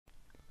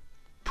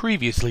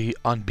Previously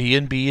on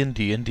B&B and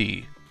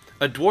D&D.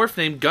 A dwarf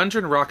named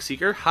Gundren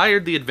Rockseeker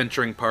hired the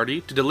adventuring party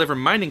to deliver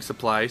mining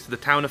supplies to the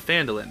town of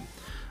Phandalin.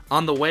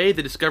 On the way,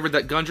 they discovered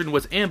that Gundren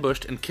was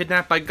ambushed and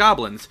kidnapped by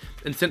goblins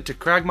and sent to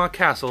Cragmaw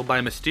Castle by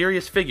a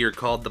mysterious figure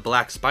called the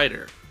Black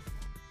Spider.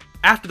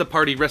 After the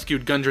party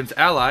rescued Gundren's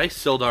ally,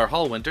 Sildar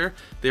Hallwinter,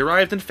 they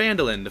arrived in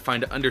Phandalin to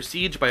find it under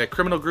siege by a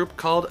criminal group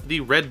called the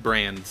Red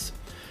Brands.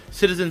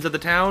 Citizens of the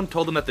town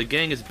told them that the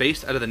gang is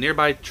based out of the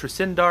nearby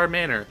Trisindar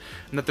Manor,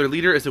 and that their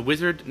leader is a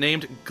wizard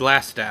named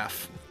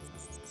Glassstaff.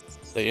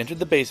 They entered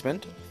the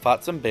basement,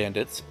 fought some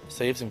bandits,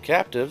 saved some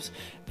captives,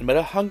 and met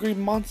a hungry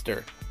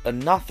monster, a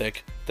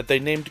Nothic, that they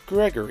named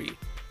Gregory.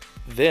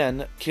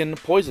 Then, Kin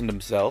poisoned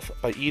himself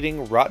by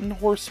eating rotten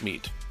horse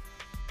meat.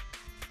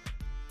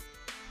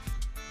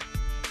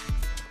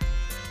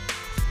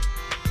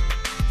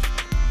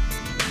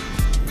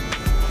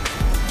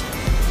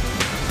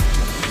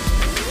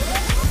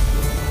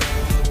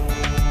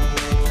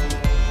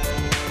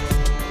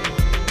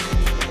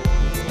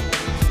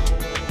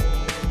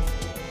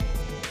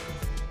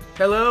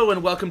 Hello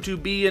and welcome to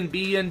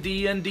B&B and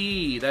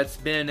D&D. That's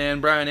Ben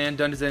and Brian and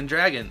Dungeons and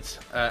Dragons.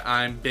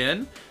 I'm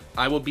Ben.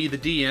 I will be the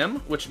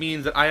DM, which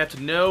means that I have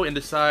to know and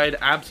decide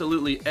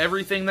absolutely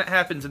everything that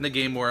happens in the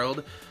game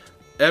world,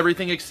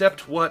 everything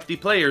except what the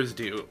players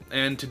do.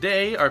 And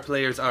today our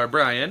players are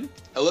Brian.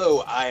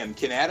 Hello, I am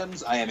Ken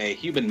Adams. I am a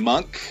human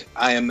monk.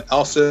 I am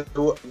also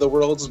the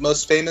world's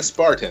most famous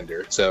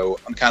bartender, so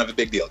I'm kind of a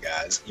big deal,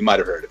 guys. You might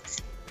have heard of me.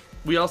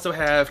 We also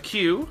have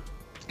Q.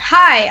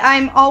 Hi,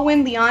 I'm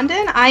Alwyn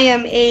Leondon. I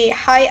am a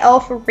high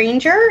elf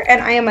ranger, and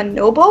I am a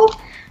noble.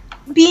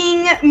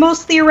 Being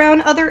mostly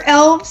around other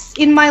elves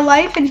in my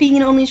life and being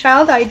an only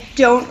child, I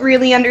don't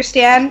really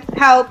understand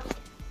how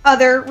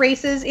other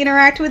races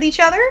interact with each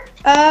other,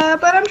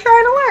 but I'm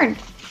trying to learn.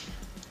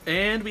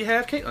 And we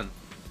have Caitlin.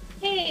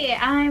 Hey,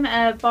 I'm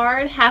a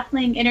bard,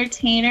 halfling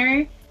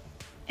entertainer,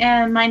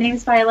 and my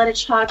name's Violetta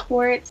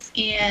Chalkwarts,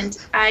 and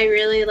I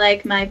really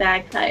like my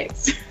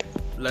bagpipes.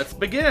 Let's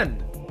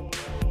begin.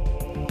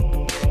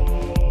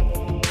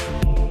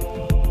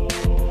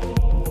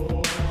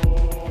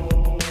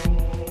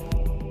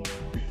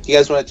 You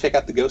guys want to check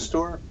out the ghost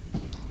store?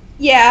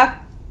 Yeah.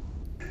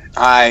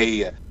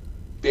 I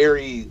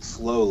very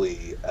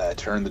slowly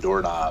turn the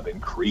doorknob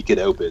and creak it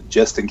open,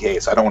 just in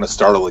case. I don't want to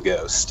startle a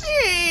ghost.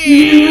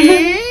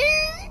 The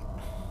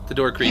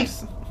door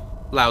creaks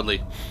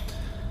loudly.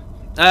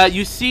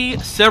 You see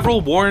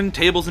several worn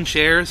tables and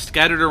chairs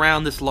scattered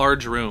around this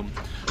large room.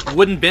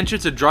 Wooden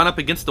benches are drawn up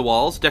against the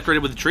walls,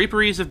 decorated with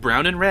draperies of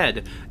brown and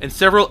red, and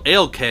several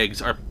ale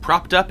kegs are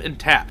propped up and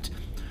tapped.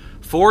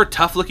 4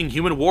 tough-looking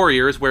human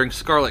warriors wearing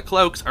scarlet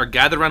cloaks are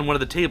gathered around one of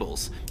the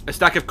tables. A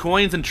stack of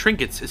coins and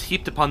trinkets is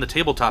heaped upon the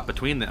tabletop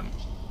between them.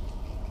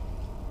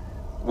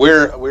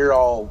 We're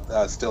all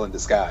still in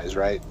disguise,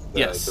 right?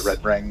 Yes. The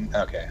red ring?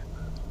 Okay.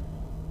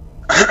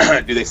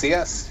 Do they see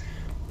us?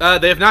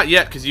 They have not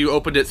yet, because you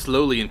opened it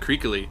slowly and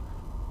creakily.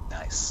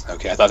 Nice.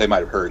 Okay, I thought they might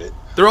have heard it.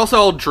 They're also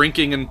all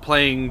drinking and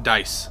playing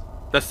dice.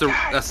 That's the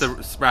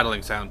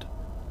rattling sound.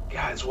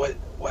 Guys, what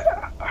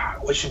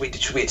should we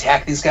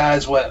attack these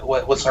guys?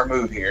 What's our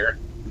move here?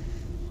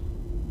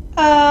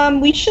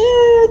 We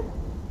should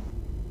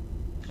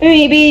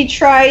maybe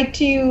try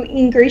to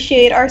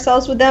ingratiate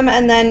ourselves with them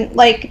and then,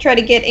 try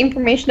to get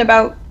information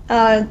about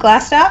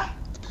Glassstaff.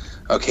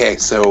 Okay,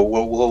 so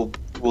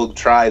we'll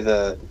try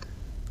the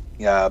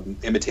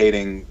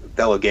imitating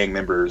fellow gang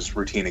members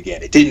routine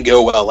again. It didn't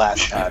go well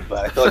last time,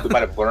 but I feel like we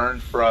might have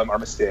learned from our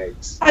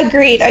mistakes.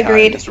 Agreed.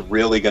 It's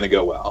really going to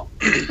go well.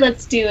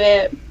 Let's do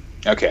it.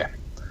 Okay.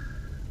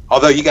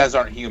 Although you guys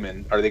aren't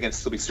human, are they going to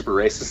still be super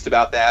racist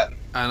about that?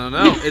 I don't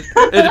know.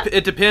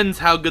 It depends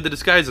how good the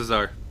disguises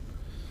are.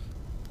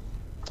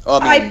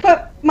 Well, I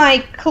put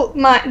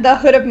the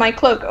hood of my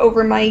cloak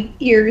over my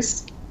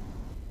ears.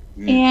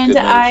 And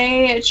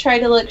I try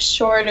to look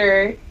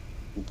shorter.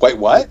 Wait,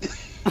 what?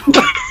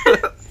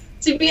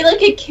 To be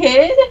like a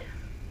kid?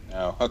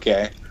 Oh,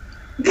 okay.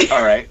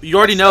 All right. You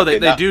already know that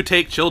they do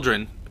take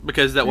children,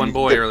 because that one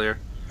boy earlier.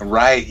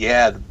 Right,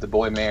 yeah, the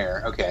boy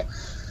mayor. Okay.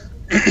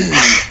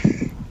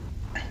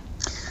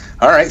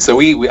 All right, so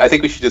I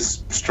think we should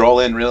just stroll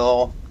in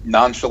real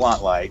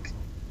nonchalant-like.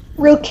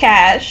 Real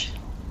cash.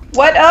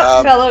 What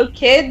up, fellow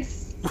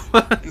kids?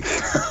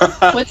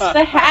 What's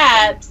the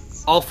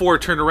hats? All 4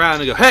 turn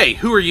around and go, "Hey,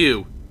 who are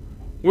you?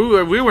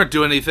 We weren't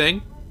doing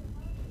anything."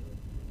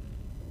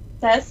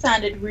 That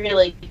sounded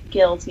really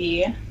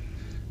guilty.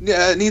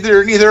 Yeah,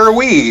 neither are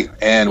we.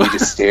 And we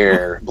just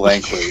stare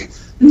blankly.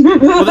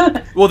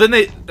 Well, then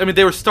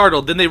they were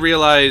startled. Then they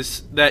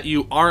realize that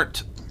you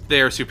aren't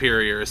their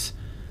superiors.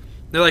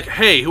 They're like,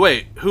 "Hey,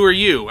 wait, who are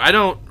you? I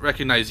don't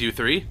recognize you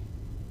 3.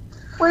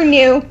 We're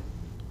new.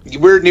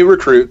 We're new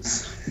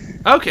recruits.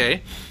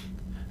 Okay.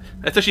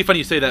 That's actually funny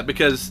you say that,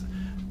 because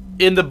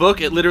in the book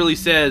it literally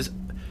says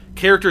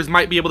characters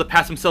might be able to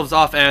pass themselves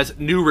off as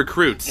new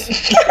recruits.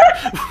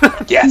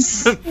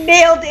 Yes.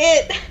 Nailed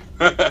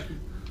it.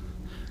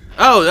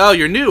 Oh,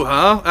 you're new,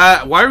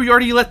 huh? Why were you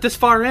already let this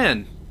far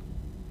in?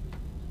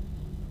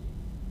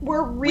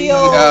 We're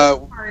real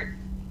smart.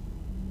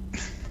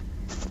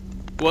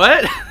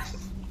 What?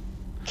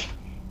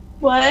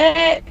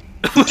 What?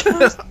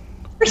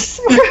 We're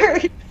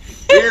smart.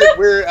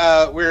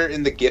 We're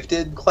in the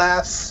gifted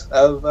class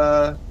of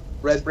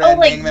Red Brand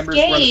like gang members.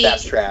 We're on the gay.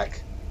 fast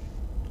track.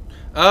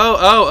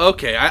 Oh,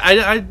 okay.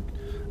 I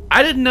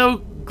didn't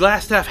know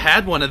Glassstaff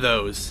had one of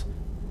those.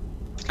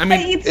 I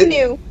mean, It's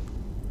new.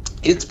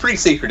 It's pretty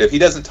secretive. He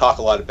doesn't talk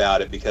a lot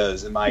about it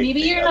because it might.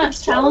 Maybe make you're not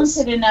others jealous.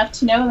 talented enough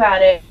to know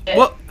about it.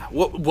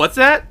 what's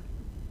that?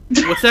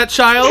 What's that,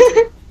 child?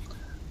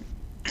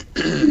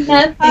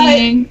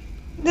 Nothing.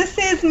 This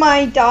is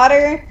my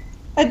daughter.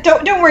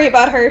 Don't worry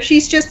about her.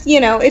 She's just,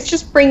 it's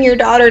just bring your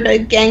daughter to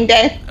gang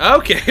day.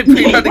 Okay,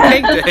 bring out the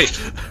gang day.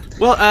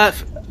 Well,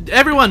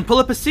 everyone, pull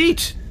up a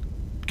seat.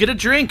 Get a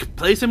drink.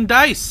 Play some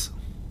dice.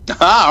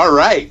 All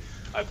right.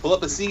 I pull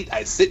up a seat.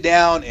 I sit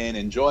down and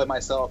enjoy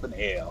myself an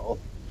ale.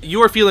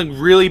 You are feeling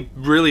really,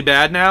 really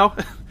bad now.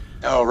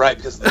 Oh, right,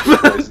 because of the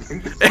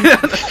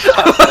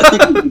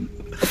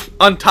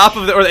On top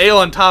of the ale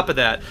on top of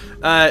that,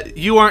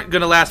 you aren't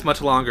gonna last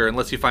much longer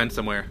unless you find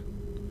somewhere.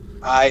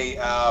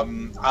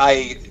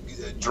 I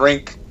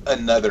drink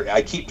another.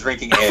 I keep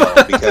drinking ale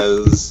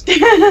because.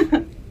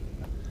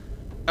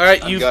 All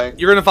right,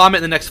 you're gonna vomit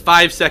in the next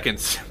 5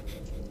 seconds.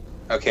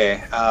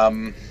 Okay.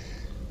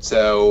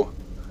 So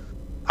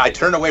I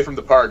turn away from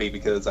the party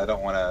because I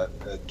don't want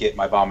to get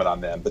my vomit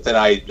on them. But then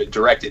I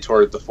direct it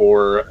toward the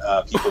 4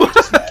 people we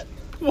just met.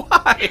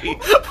 Why?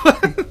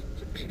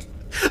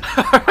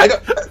 I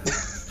don't.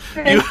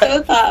 That's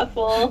so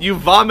thoughtful. You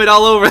vomit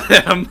all over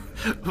them.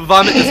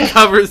 Vomit just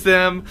covers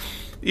them.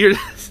 You're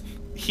just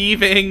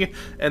heaving,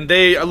 and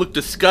they look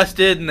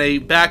disgusted, and they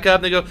back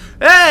up, and they go,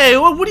 "Hey,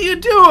 what are you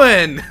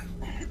doing?"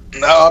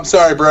 No, I'm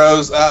sorry,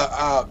 bros.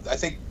 I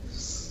think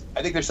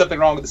there's something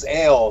wrong with this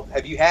ale.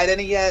 Have you had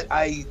any yet?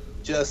 I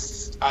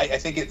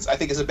think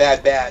it's a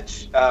bad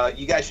batch.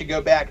 You guys should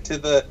go back to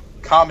the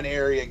common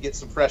area and get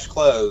some fresh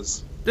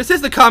clothes. This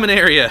is the common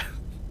area.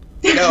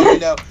 No,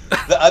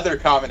 the other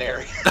common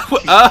area.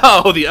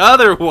 Oh, the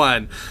other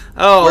one.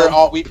 Oh, We're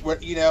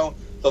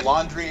the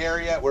laundry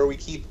area where we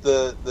keep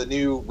the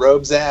new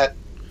robes at.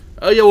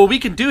 Oh yeah, well we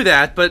can do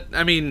that, but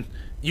I mean,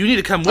 you need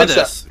to come with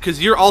us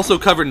because you're also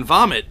covered in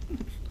vomit.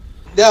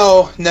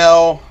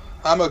 No,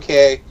 I'm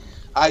okay.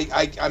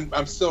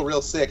 I'm still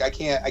real sick. I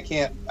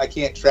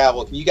can't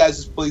travel. Can you guys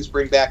just please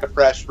bring back a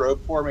fresh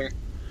robe for me?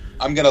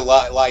 I'm gonna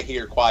lie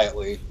here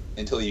quietly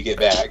until you get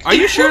back. Are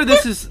you sure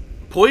this is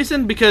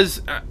poison?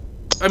 Because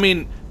I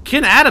mean,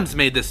 Ken Adams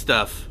made this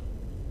stuff.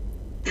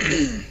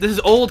 This is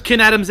old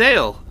Ken Adams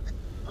ale.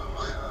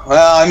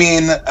 Well, I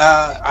mean,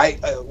 I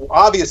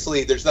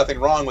obviously there's nothing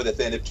wrong with it.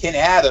 Then, if Ken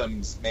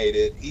Adams made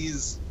it,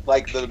 he's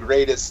like the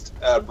greatest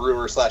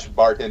brewer /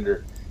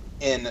 bartender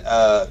in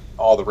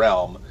all the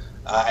realm.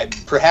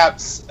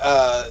 Perhaps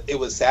it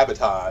was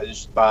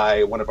sabotaged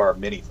by one of our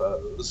many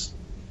foes.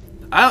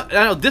 I don't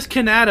know. This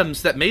Ken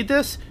Adams that made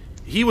this,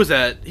 he's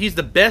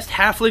the best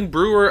halfling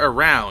brewer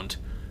around,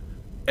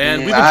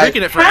 and we've been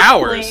drinking it for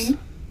hours.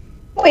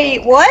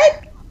 Wait,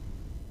 what?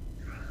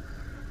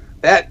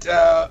 That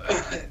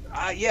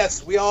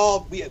yes,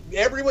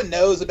 everyone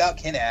knows about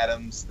Ken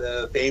Adams,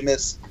 the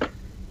famous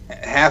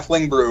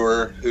halfling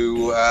brewer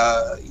who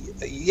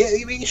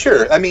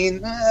sure. I mean,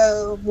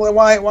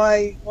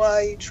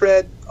 why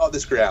tread on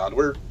this ground?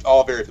 We're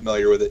all very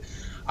familiar with it.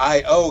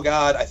 Oh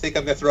God, I think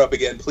I'm gonna throw up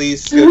again.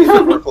 Please just go get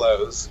some more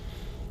clothes.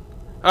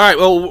 All right,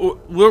 well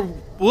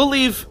we'll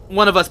leave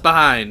one of us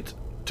behind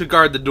to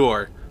guard the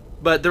door,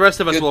 but the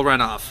rest of us will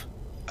run off.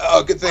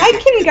 Oh, good thing.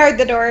 I can guard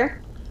the door.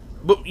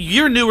 But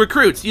you're new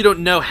recruits. You don't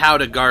know how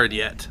to guard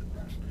yet.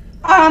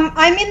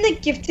 I'm in the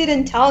gifted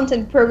and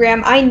talented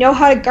program. I know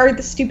how to guard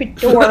the stupid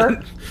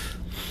door.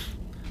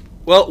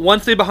 Well,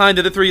 once they behind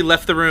the other 3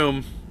 left the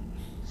room,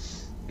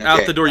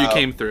 out the door you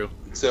came through.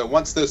 So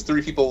once those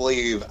 3 people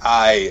leave,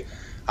 I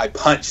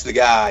punch the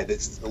guy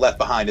that's left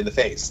behind in the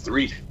face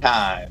 3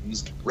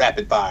 times,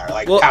 rapid fire,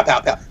 like pow,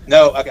 pow, pow.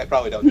 No, I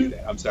probably don't do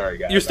that. I'm sorry,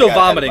 guys. You're still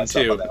vomiting,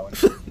 too.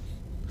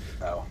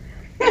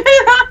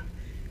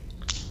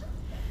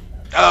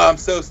 Oh.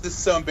 This is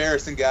so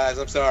embarrassing, guys.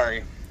 I'm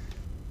sorry.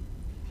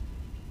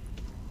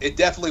 It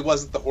definitely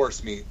wasn't the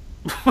horse meat.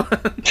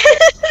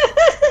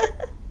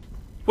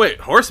 Wait,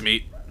 horse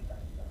meat?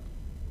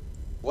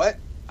 What?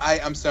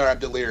 I'm sorry, I'm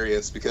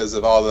delirious because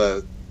of all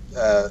the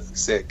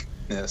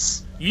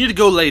sickness. You need to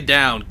go lay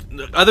down.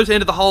 The other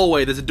end of the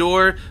hallway, there's a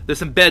door, there's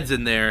some beds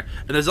in there,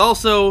 and there's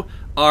also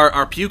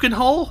our puking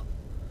hole.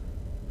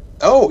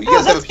 Oh, you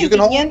guys have a puking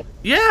hole?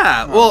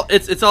 Yeah, well,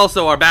 it's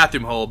also our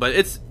bathroom hole,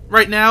 but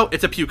right now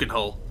it's a puking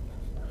hole.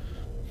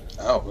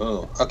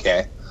 Oh,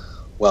 okay.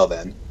 Well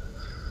then,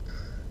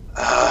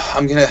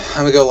 I'm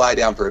gonna go lie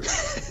down for a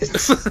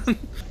bit.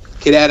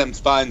 Kid Adams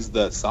finds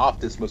the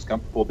softest, most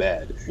comfortable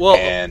bed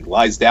and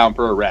lies down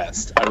for a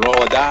rest. I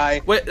roll a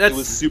die. Wait, it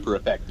was super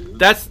effective.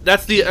 That's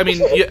the. I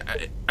mean,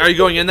 are you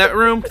going in that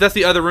room? 'Cause that's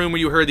the other room where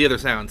you heard the other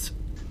sounds.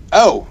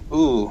 Oh,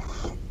 ooh,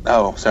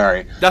 oh,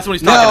 sorry. That's what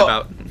he's talking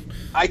about.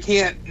 I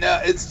can't. No,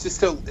 it's just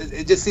so.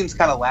 It just seems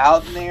kind of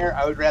loud in there.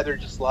 I would rather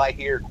just lie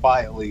here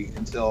quietly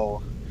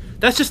until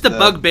That's just the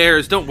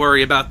bugbears. Don't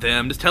worry about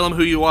them. Just tell them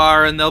who you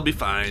are, and they'll be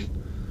fine.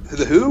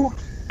 The who?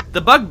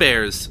 The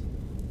bugbears.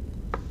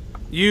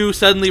 You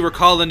suddenly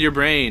recall in your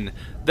brain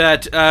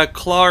that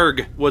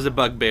Clarg was a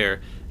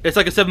bugbear. It's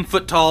like a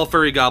 7-foot-tall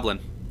furry goblin.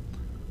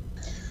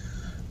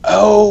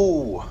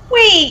 Oh.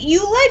 Wait,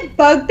 you let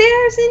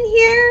bugbears in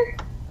here?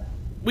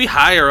 We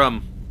hire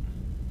them.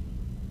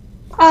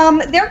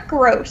 They're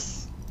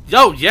gross.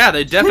 Oh, yeah,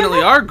 they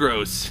definitely are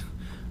gross.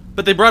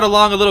 But they brought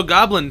along a little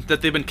goblin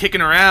that they've been kicking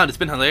around. It's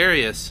been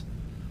hilarious.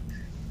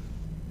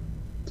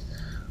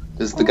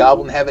 Does the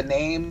goblin have a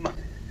name?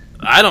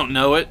 I don't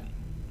know it.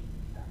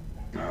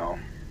 Oh,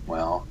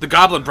 well. The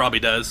goblin probably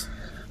does.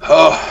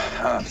 Oh,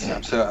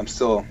 I'm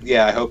still.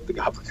 Yeah, I hope the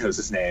goblin knows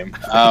his name.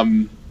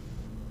 I'm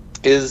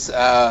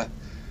so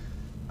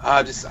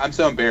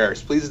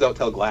embarrassed. Please don't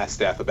tell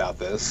Glassstaff about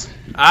this.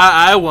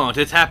 I won't.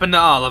 It's happened to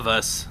all of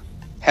us.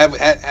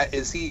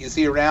 Is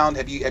he around?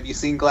 Have you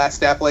seen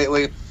Glassstaff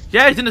lately?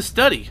 Yeah, he's in a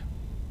study.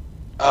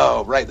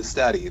 Oh, right, the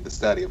study,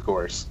 of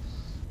course.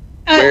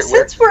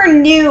 Since we're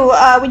new,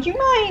 would you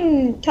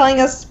mind telling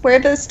us where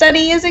the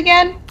study is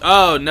again?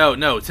 Oh,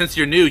 no. Since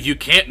you're new, you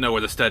can't know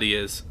where the study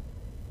is.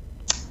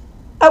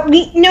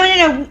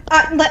 No.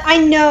 I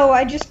know,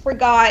 I just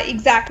forgot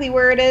exactly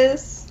where it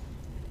is.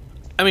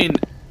 I mean,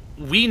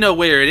 we know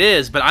where it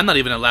is, but I'm not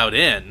even allowed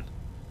in.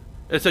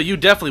 And so you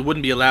definitely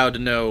wouldn't be allowed to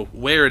know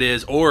where it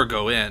is or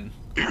go in.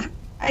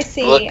 I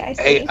see, Look, I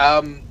see.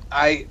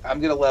 Hey, I'm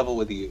gonna level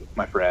with you,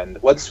 my friend.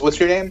 What's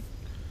your name?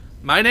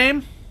 My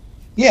name?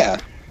 Yeah.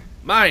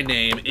 My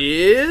name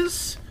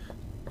is...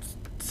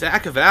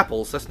 Sack of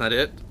Apples. That's not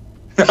it.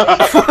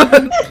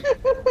 I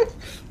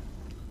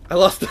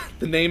lost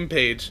the name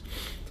page.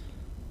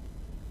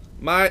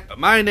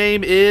 My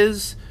name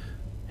is...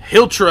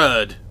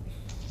 Hiltrud.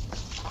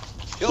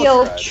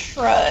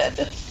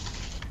 Hiltrud.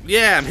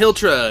 Yeah, I'm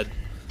Hiltrud.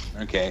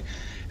 Okay,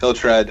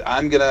 Hiltrud.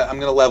 I'm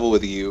gonna level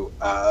with you.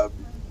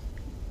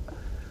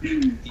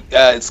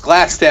 It's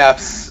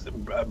Glassstaff's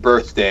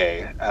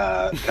birthday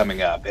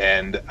coming up,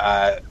 and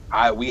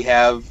we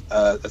have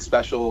a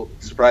special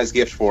surprise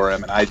gift for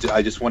him, and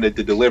I just wanted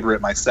to deliver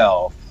it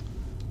myself.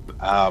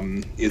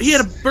 He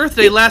had a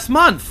birthday last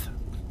month.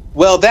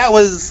 Well, that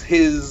was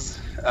his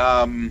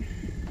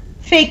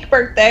Fake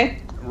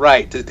birthday.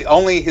 right.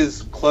 Only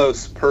his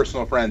close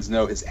personal friends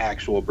know his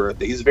actual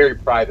birthday. He's very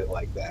private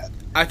like that.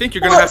 I think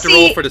you're gonna have to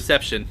roll for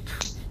deception.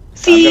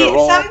 I'm gonna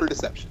roll for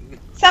deception.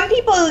 Some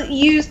people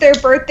use their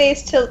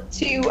birthdays to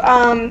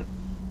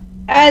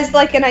as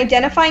like an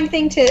identifying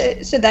thing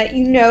so that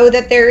you know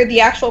that they're the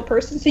actual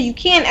person. So you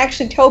can't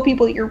actually tell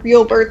people your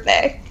real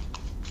birthday.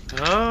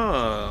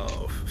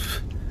 Oh.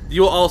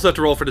 You will also have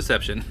to roll for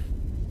deception.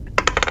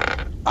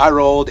 I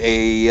rolled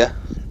a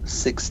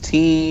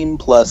 16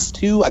 plus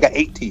 2. I got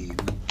 18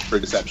 for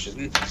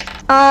deception.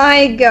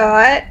 I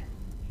got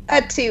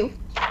a 2.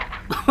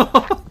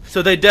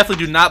 So they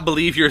definitely do not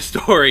believe your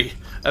story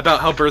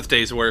about how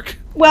birthdays work.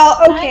 Well,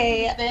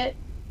 okay.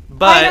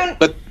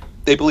 But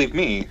they believe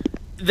me.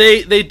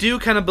 They do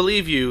kind of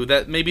believe you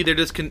that maybe they're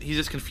just he's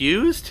just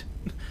confused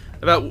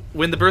about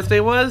when the birthday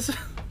was.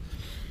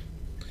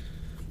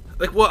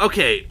 Like, well,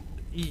 okay,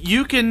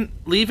 you can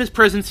leave his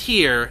presents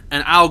here,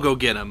 and I'll go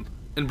get him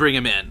and bring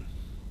him in.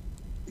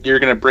 You're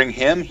gonna bring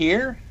him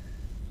here?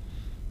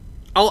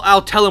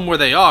 I'll tell him where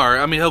they are.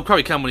 I mean, he'll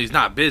probably come when he's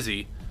not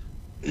busy.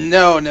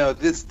 No.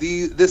 This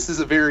is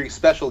a very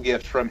special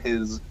gift from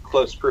his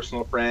close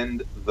personal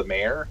friend, the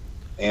mayor,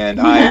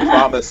 and I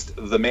promised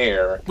the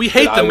mayor. We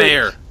hate the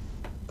mayor.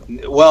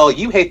 Well,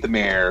 you hate the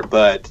mayor,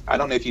 but I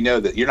don't know if you know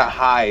that you're not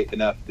high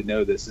enough to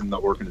know this in the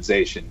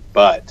organization.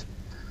 But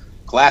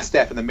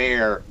Glassstaff and the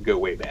mayor go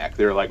way back.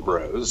 They're like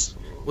bros.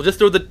 Well,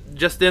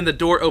 just then the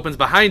door opens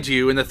behind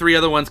you, and the 3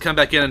 other ones come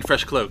back in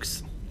fresh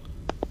cloaks.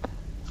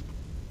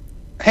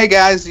 Hey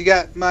guys, you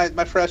got my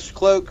fresh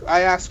cloak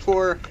I asked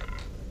for?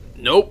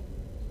 Nope.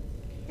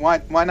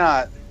 Why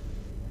not?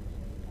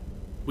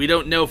 We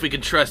don't know if we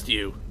can trust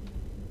you.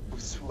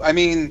 I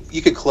mean,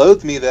 you could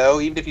clothe me though,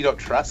 even if you don't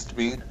trust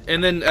me.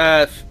 And then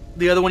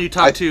the other one you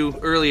talked to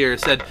earlier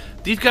said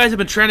these guys have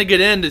been trying to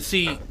get in to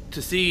see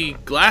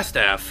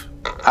Glassstaff.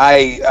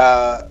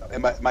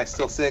 Am I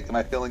still sick? Am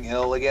I feeling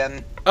ill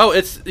again? Oh,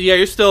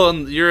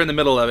 you're in the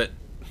middle of it.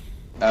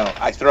 Oh,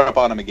 I throw up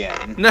on him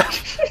again. No.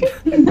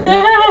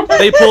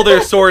 They pull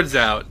their swords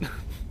out.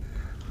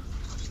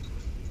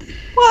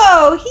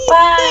 Whoa, he's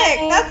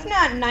sick. That's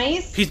not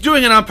nice. He's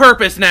doing it on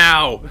purpose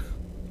now.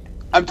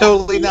 I'm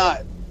totally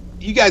not.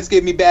 You guys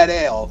gave me bad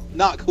ale.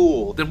 Not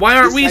cool. Then why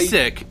aren't we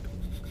sick?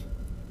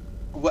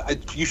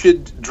 You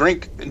should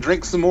drink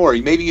some more.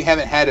 Maybe you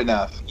haven't had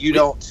enough.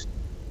 Don't.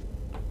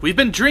 We've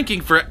been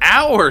drinking for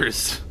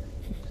hours.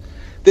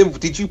 Then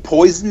did you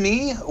poison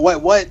me?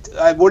 What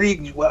are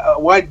you?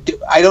 What?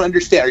 I don't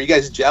understand. Are you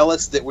guys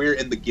jealous that we're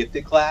in the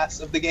gifted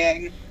class of the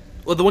gang?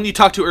 Well, the one you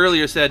talked to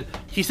earlier said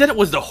it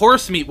was the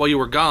horse meat while you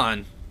were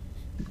gone.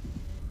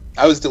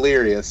 I was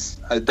delirious.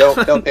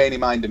 Don't pay any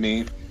mind to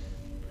me.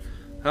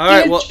 All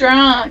right, well,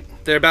 drunk.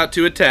 They're about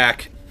to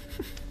attack.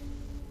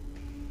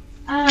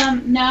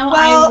 No,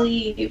 I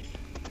leave.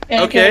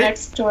 and Okay. go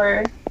next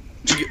door.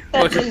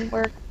 That Okay. didn't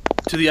work.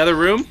 To the other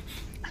room?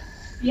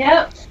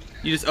 Yep.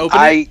 You just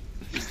open it?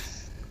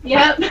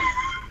 Yep.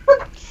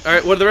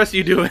 Alright, what are the rest of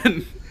you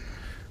doing?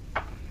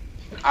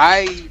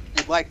 I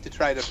would like to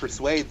try to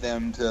persuade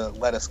them to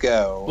let us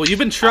go. Well, you've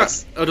been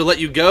to let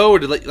you go, or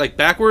to let like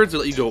backwards, or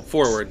let you go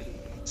forward?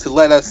 To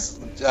let us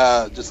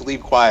just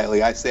leave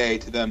quietly. I say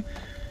to them,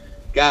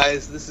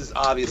 guys, this is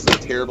obviously a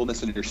terrible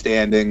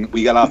misunderstanding.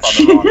 We got off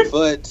on the wrong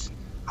foot.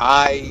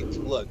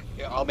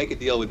 I'll make a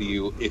deal with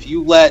you. If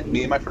you let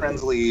me and my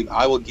friends leave,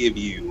 I will give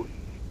you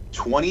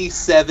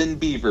 27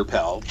 beaver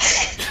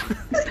pelts.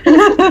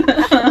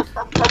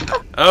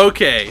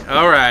 Okay, I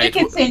alright.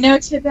 can say no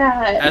to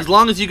that. As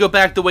long as you go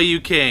back the way you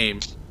came.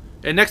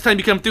 And next time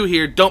you come through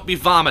here, don't be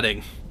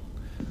vomiting.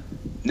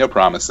 No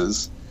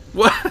promises.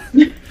 What?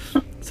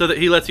 So that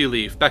he lets you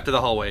leave, back to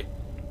the hallway.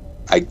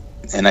 I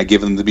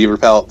give them the beaver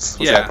pelts.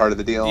 Was Yeah. that part of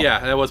the deal? Yeah,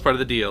 that was part of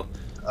the deal.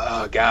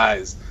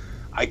 Guys,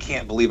 I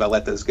can't believe I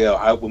let this go.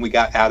 When we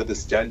got out of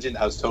this dungeon,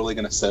 I was totally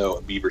going to sew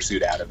a beaver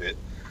suit out of it.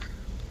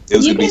 It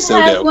was You going to be can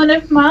so have dope. one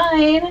of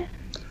mine.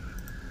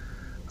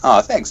 Oh,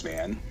 thanks,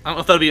 man. I don't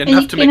know if that'll be And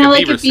enough you to can make have a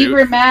like beaver a beaver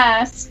suit.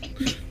 mask.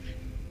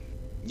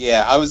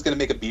 Yeah, I was going to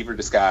make a beaver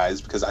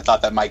disguise because I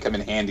thought that might come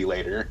in handy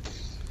later.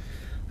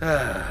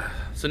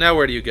 So now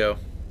where do you go?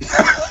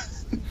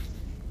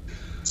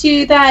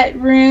 To that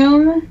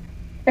room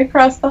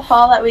across the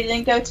hall that we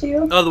didn't go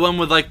to. Oh, the one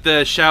with like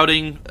the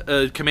shouting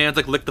commands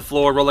like lick the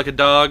floor, roll like a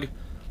dog,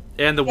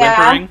 and the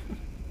Yeah. whimpering?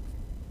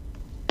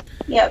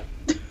 Yep.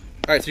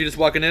 Alright, so you're just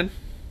walking in?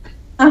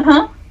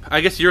 Uh-huh. I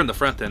guess you're in the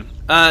front then.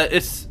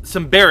 It's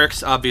some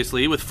barracks,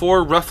 obviously, with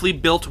 4 roughly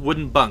built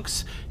wooden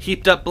bunks,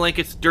 heaped up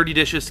blankets, dirty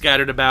dishes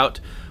scattered about.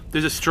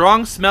 There's a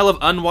strong smell of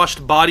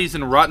unwashed bodies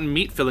and rotten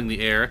meat filling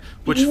the air,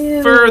 which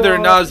Ew. further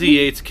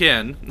nauseates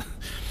Ken.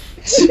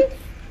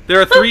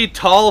 There are 3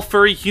 tall,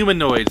 furry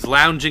humanoids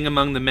lounging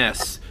among the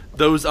mess.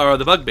 Those are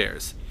the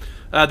bugbears.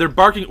 They're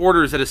barking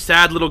orders at a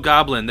sad little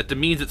goblin that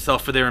demeans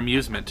itself for their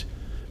amusement.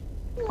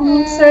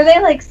 So are they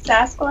like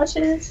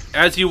Sasquatches?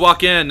 As you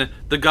walk in,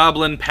 the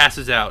goblin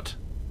passes out.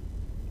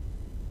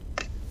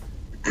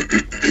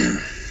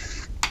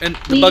 And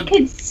We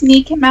could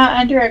sneak him out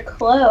under a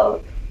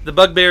cloak. the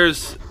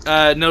bugbears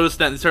notice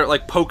that and start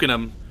like poking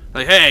him.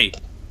 Like, hey,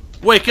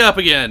 wake up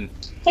again.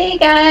 Hey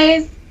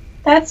guys,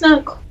 that's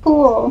not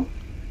cool.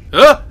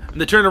 And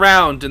they turn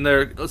around and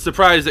they're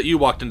surprised that you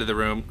walked into the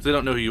room because they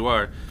don't know who you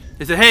are.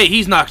 They say, hey,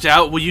 he's knocked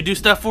out. Will you do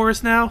stuff for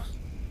us now?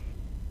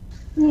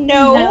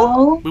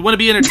 No. We want to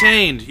be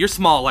entertained. You're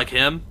small like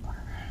him.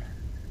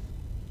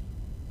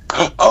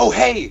 Oh,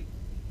 hey!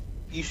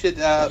 You should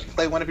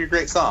play one of your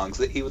great songs.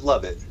 That he would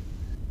love it.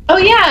 Oh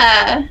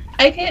yeah,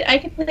 I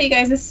could play you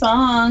guys a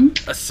song.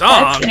 A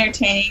song? That's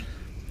entertaining.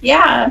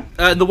 Yeah.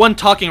 The one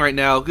talking right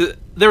now,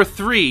 there are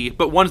 3,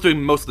 but one's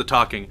doing most of the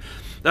talking.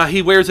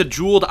 He wears a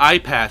jeweled eye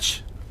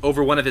patch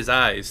over one of his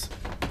eyes.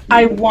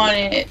 I want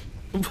it.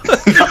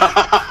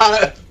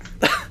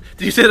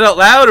 Did you say that out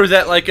loud, or was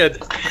that like a...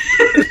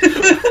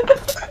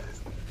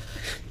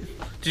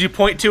 Did you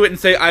point to it and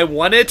say, I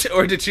want it,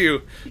 or did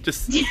you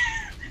just...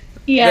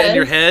 Yeah. That in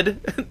your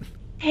head?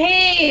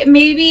 Hey,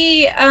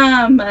 maybe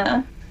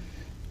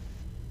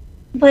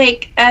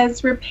like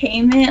as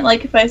repayment,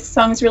 like if my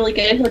song's really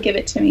good, he'll give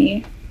it to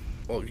me.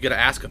 Well, you gotta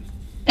ask him.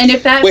 And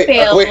if that Wait,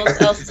 fails, wait.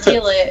 I'll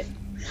steal it.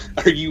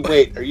 Are you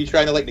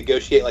trying to like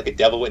negotiate like a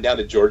devil went down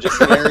to Georgia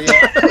scenario?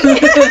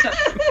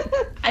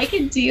 I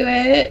could do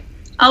it.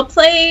 I'll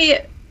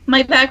play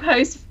my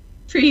bagpipes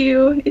for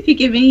you if you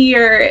give me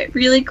your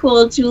really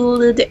cool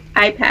jeweled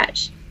eye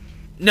patch.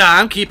 Nah,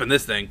 I'm keeping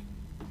this thing.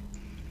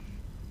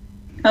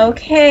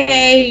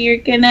 Okay, you're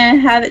gonna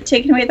have it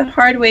taken away the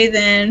hard way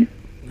then.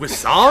 With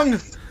song?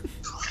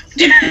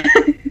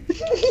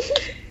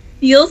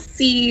 You'll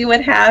see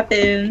what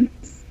happens.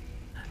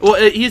 Well,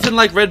 he's in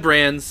like red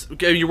brands.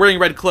 You're wearing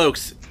red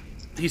cloaks.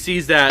 He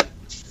sees that,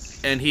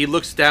 and he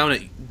looks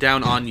down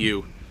on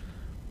you.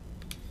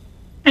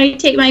 I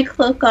take my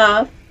cloak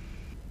off.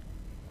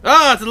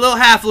 Oh, it's a little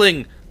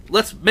halfling.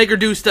 Let's make her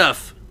do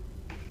stuff.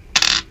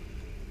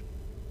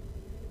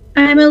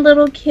 I'm a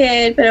little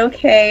kid, but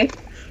okay.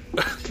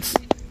 Dance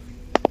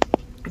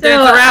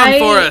So around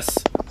for us.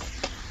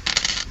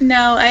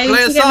 No, I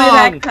Play a take out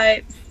my song.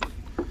 bagpipes.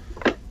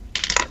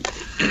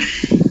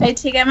 I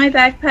take out my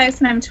bagpipes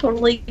and I'm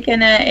totally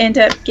gonna end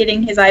up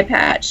getting his eye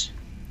patch.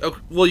 Oh,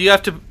 well, you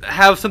have to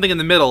have something in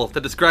the middle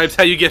that describes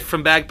how you get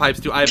from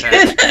bagpipes to eye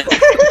patch.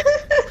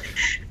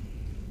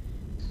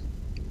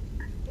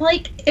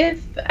 Like,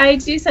 if I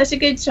do such a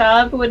good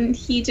job, wouldn't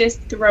he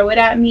just throw it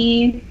at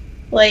me?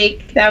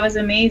 Like, that was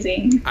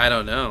amazing. I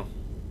don't know.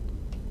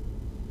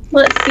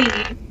 Let's see.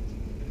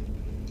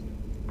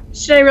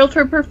 Should I roll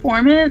for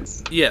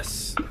performance?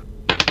 Yes.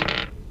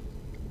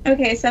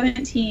 Okay,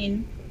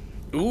 17.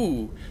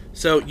 Ooh.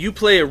 So you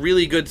play a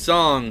really good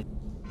song.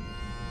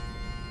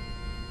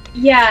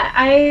 Yeah,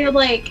 I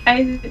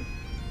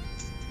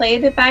play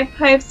the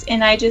bagpipes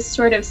and I just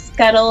sort of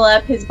scuttle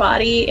up his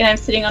body and I'm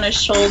sitting on his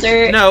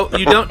shoulder. No,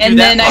 you don't do and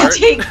that then part. I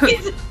take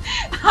his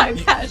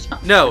eye patch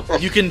off. No,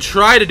 you can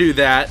try to do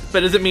that,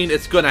 but it doesn't mean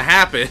it's gonna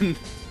happen.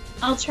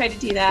 I'll try to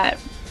do that.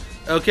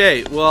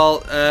 Okay,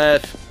 well,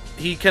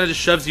 he kind of just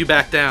shoves you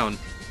back down.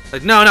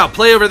 Like, no,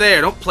 play over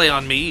there. Don't play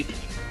on me.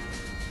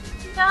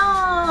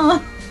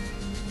 No.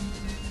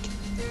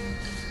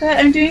 But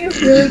I'm doing a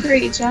really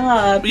great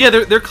job. But yeah,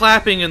 they're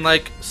clapping and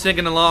like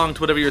singing along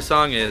to whatever your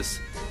song is,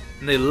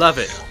 and they love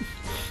it.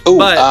 Oh,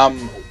 But-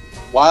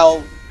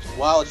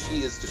 while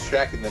she is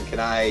distracting them, can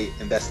I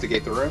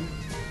investigate the room?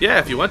 Yeah,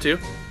 if you want to.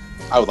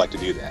 I would like to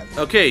do that.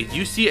 Okay,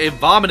 you see a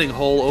vomiting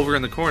hole over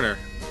in the corner.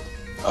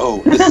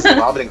 Oh, this is the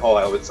vomiting hole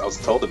I was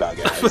told about,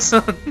 guys.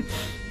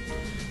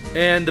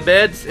 And the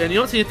beds, and you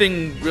don't see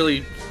anything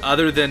really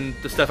other than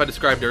the stuff I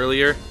described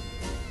earlier.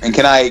 And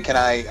can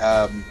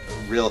I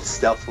real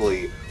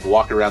stealthily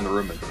walk around the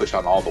room and push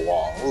on all the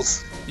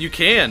walls? You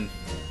can.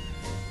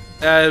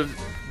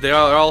 They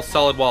are all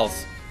solid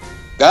walls.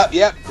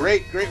 Yep,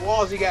 great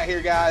walls you got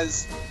here,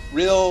 guys.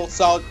 Real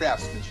solid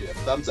craftsmanship.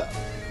 Thumbs up.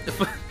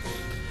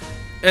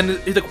 And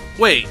he's like,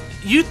 wait,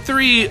 you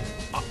three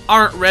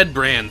aren't Red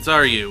Brands,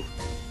 are you?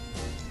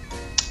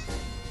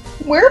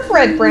 We're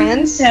Red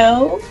Brands.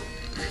 No.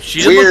 She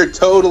didn't We're look-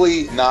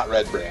 totally not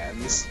Red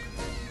Brands.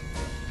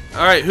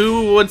 Alright,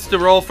 who wants to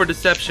roll for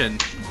deception?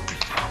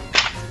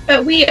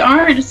 But we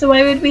aren't, so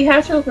why would we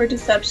have to roll for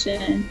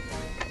deception?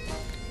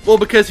 Well,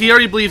 because he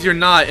already believes you're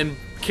not, and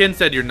Ken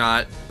said you're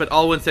not, but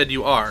Alwyn said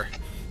you are.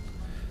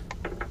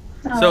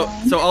 So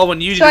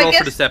Alwyn, you need So to I roll for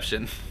guess-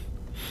 deception.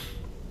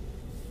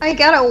 I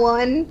got a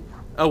 1.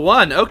 A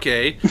 1,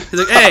 okay. He's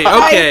like, hey,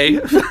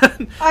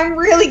 okay. I'm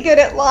really good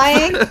at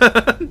lying.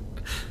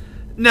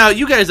 No,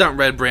 you guys aren't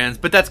Red Brands,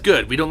 but that's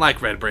good. We don't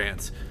like Red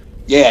Brands.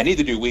 Yeah,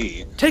 neither do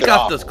we. Take They're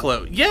off awful. those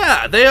clothes.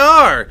 Yeah, they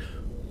are.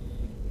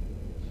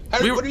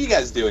 What are you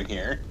guys doing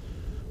here?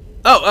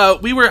 Oh,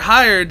 we were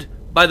hired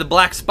by the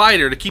Black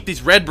Spider to keep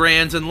these Red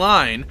Brands in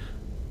line,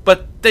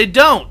 but they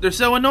don't. They're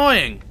so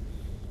annoying.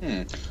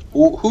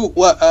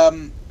 What,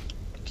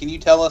 can you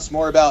tell us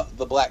more about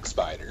the Black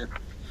Spider?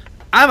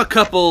 I'm a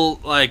couple,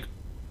 like,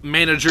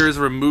 managers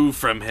removed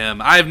from him.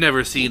 I've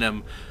never seen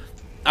him.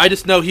 I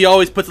just know he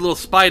always puts a little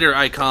spider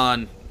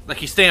icon, like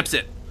he stamps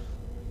it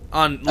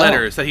on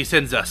letters that he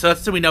sends us. So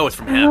that's so we know it's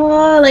from him.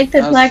 Oh, like the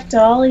That's- Black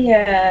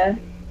Dahlia.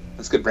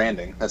 That's good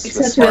branding. That's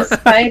Except to a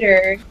smart.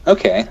 spider.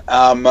 Okay.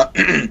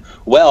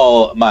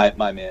 Well, my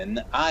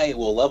men, I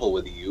will level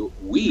with you.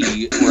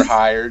 We were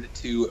hired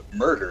to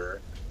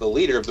murder the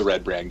leader of the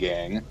Red Brand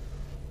gang.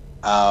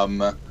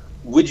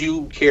 Would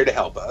you care to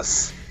help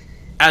us?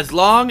 As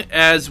long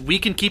as we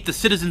can keep the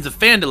citizens of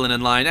Phandalin in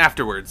line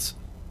afterwards.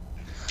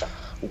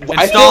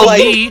 I Install feel like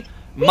me,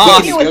 We can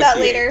Mosk. deal with that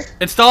later.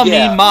 Install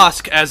Yeah. me,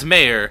 Mosk, as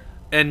mayor,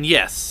 and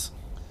yes.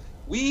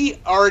 we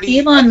already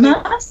Elon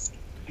Musk?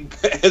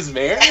 as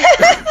mayor.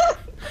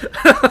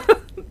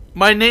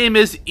 My name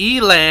is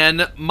Elan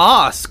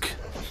Mosk.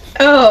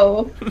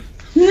 Oh.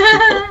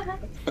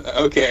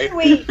 Okay.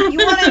 Wait, you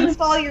want to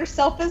install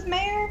yourself as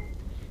mayor?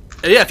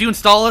 Yeah, if you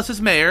install us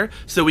as mayor,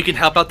 so we can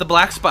help out the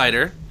Black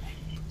Spider,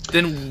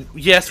 then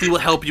yes, we will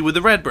help you with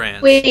the Red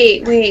Brands.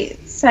 wait.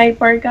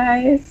 Sidebar,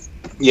 guys.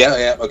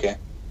 Yeah. Okay.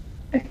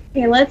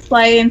 Okay, let's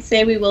lie and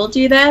say we will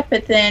do that,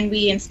 but then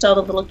we install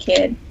the little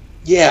kid.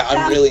 Yeah,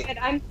 Sounds good.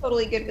 I'm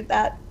totally good with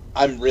that.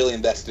 I'm really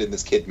invested in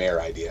this kid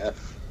mayor idea.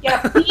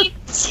 Yep. Me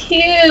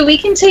too. We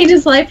can change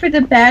his life for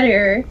the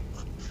better.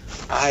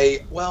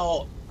 I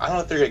don't know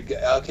if they're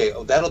gonna. Okay,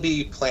 that'll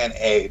be plan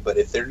A. But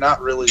if they're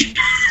not really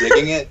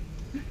digging it,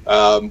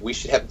 we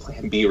should have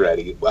plan B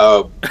ready.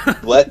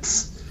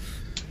 Let's.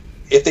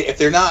 If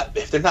they're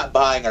not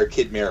buying our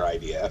kid mayor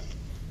idea,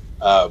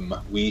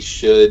 we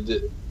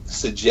should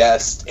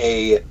suggest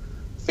a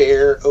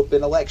fair,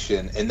 open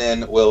election, and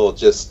then we'll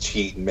just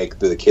cheat and make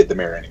the kid the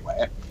mayor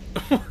anyway.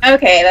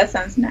 Okay, that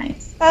sounds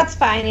nice. That's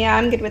fine. Yeah,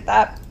 I'm good with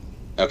that.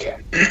 Okay.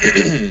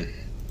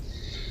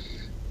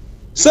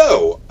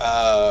 So,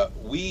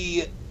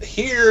 we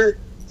hear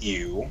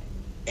you,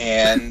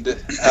 and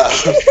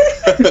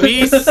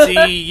We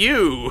see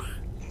you.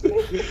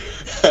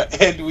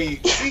 and we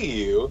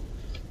see you,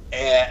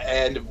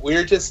 and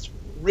we're just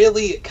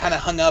really kind of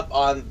hung up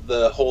on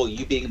the whole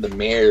you being the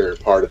mayor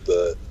part of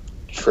the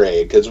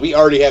trade, because we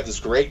already have this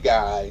great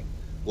guy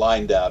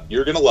lined up.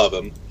 You're gonna love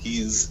him.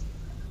 He's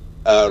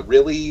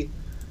really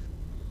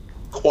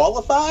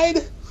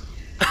qualified.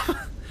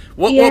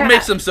 What Yeah,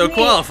 makes him so wait.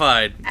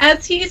 qualified?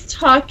 As he's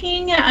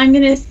talking, I'm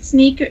gonna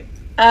sneak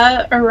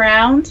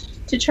around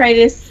to try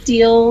to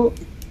steal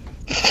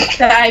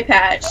the eye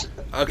patch.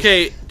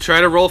 Okay, try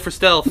to roll for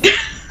stealth.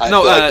 I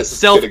No, feel like this is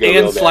stealth gonna go and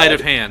real sleight bad.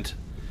 of hand.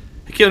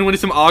 Can we do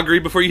some augury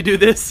before you do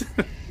this?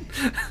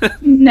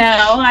 No,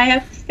 I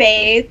have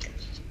faith.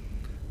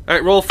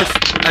 Alright, roll for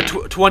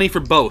 20 for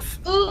both.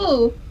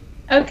 Ooh.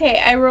 Okay,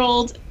 I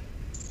rolled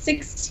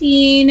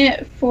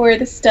 16 for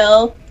the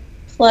stealth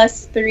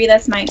plus 3,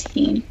 that's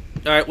 19.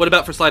 Alright, what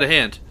about for sleight of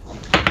hand?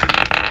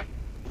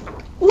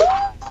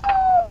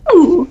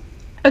 Ooh.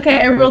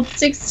 Okay, I rolled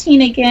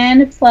 16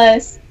 again,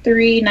 plus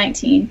 3,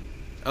 19.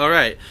 All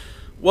right.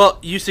 Well,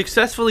 you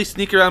successfully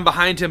sneak around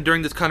behind him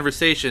during this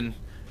conversation,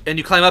 and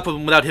you climb up with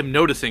him without him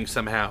noticing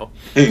somehow.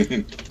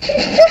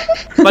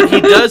 But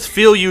he does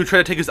feel you try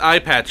to take his eye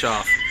patch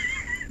off.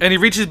 And he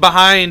reaches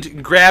behind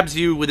and grabs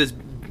you with his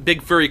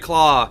big furry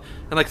claw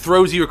and like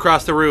throws you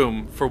across the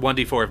room for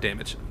 1d4 of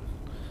damage.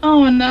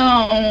 Oh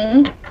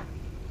no.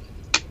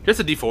 Just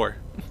a d4.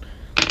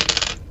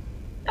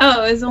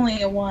 Oh, it was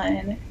only a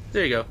 1.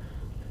 There you go.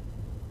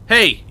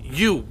 Hey,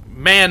 you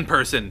man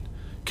person.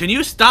 Can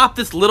you stop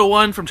this little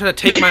one from trying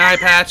to take my eye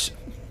patch?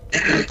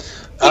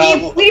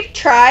 We've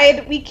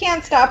tried. We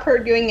can't stop her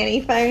doing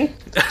anything.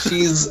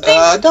 She's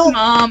Thanks,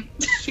 Mom.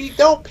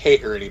 don't pay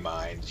her any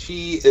mind.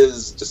 She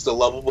is just a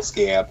lovable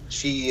scamp.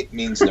 She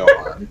means no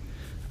harm.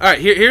 Alright,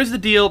 here's the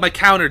deal, my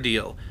counter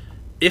deal.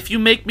 If you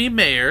make me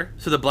mayor,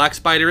 so the Black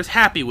Spider is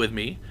happy with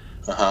me,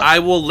 I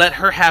will let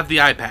her have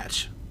the eye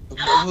patch.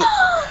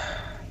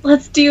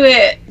 Let's do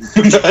it.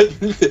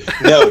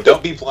 No,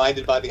 don't be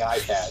blinded by the eye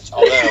patch.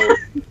 Although,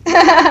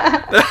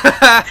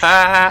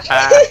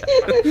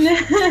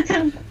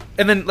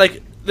 And then,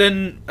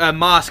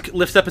 Mosk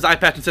lifts up his eye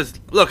patch and says,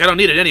 "Look, I don't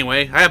need it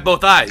anyway. I have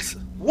both eyes."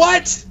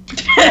 what?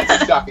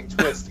 That's a shocking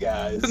twist,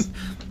 guys.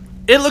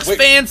 It looks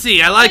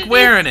fancy. I like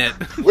wearing it.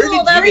 Where did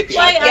you That's get the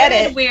why eye patch?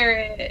 I would wear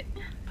it.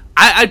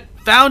 I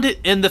found it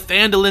in the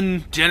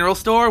Phandalin General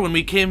Store when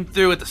we came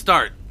through at the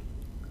start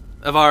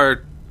of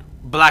our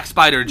Black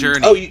Spider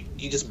journey. Oh,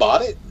 you just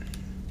bought it?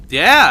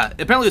 Yeah,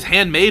 apparently it was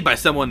handmade by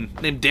someone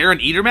named Darren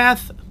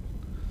Eatermath.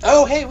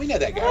 Oh, hey, we know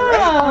that guy,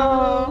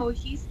 right? Oh,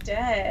 he's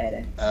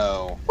dead.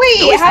 Oh. Wait,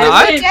 No, he's how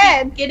not. is he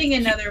dead? Getting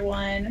another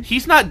one.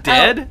 He's not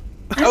dead.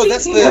 Oh,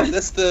 that's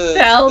the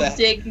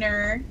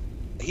Feldigner.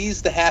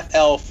 he's the half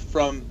elf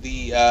from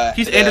the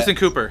He's Anderson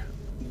Cooper.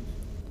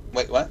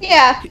 Wait, what?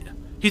 Yeah.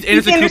 He's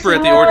Anderson Anderson- Cooper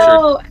at the orchard.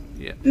 Oh,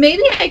 Yeah.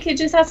 maybe I could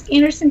just ask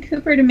Anderson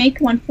Cooper to make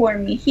one for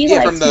me. He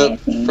Yeah, likes me, I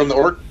think. from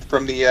the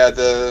From the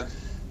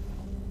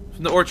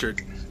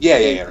orchard.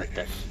 yeah, right.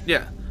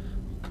 Yeah.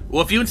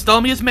 Well, if you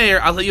install me as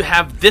mayor, I'll let you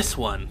have this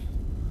one.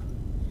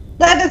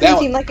 That doesn't That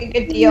one- seem like a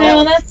good deal.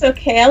 No, that's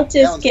okay. I'll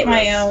just Sounds get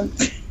my gross. own.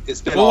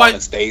 It's been Well, all why- in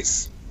his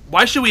face.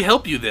 Why should we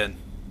help you then?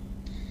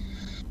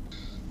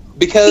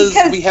 Because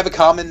Because- we have a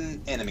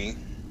common enemy.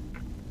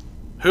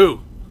 Who?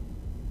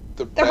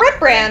 The Red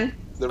Brand.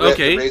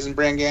 Okay. The Raisin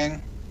Bran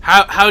gang.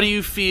 How do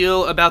you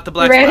feel about the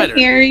Black Red Spider?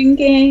 Herring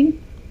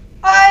Gang.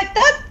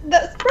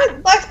 The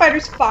Black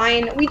Spider's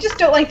fine. We just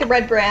don't like the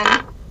Red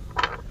Brand.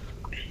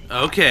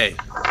 Okay.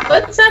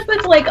 What's up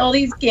with like all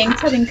these gangs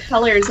having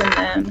colors in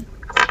them?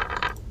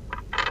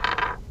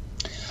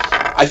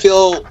 I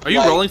feel. Are you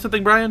like- rolling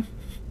something, Brian?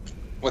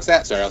 What's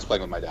that? Sorry, I was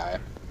playing with my die.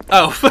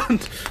 Oh.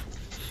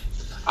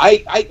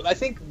 I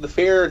think the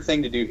fair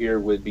thing to do here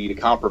would be to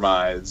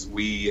compromise.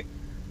 We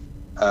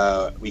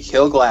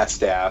kill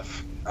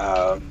Glassstaff,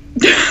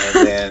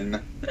 and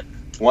then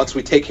once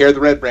we take care of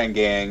the Red Brand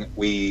gang,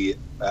 we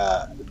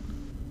I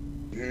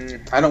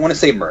don't want to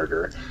say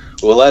murder.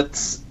 Well,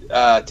 let's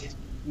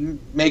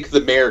make the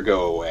mayor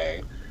go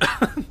away,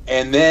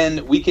 and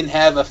then we can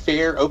have a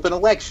fair, open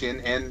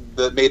election, and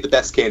may the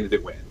best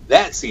candidate win.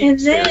 That And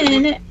seems fair.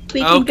 then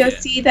we can go Okay.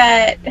 see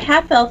that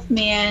half-elf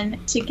man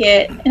to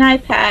get an eye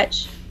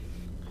patch.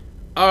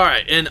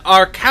 Alright, and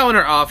our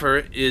counter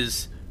offer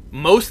is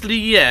mostly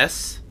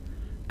yes,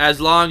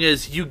 as long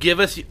as you give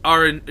us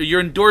your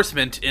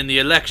endorsement in the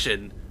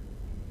election.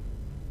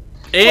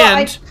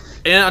 And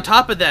on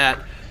top of that,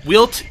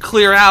 we'll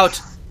clear out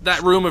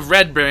that room of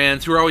Red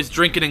Brands who are always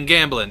drinking and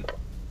gambling.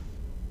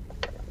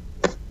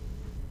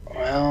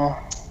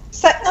 Well,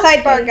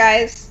 Sidebar,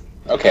 guys.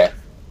 okay.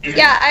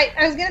 Yeah,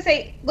 I was gonna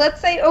say, let's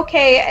say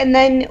okay, and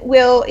then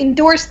we'll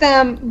endorse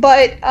them,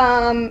 but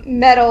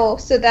medal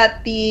so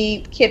that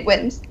the kid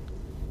wins.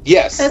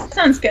 Yes. That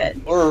sounds good.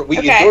 Or we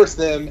Okay. endorse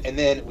them, and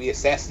then we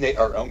assassinate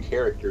our own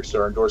character, so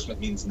our endorsement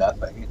means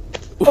nothing.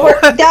 Or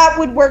that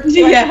would work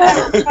too. Yeah.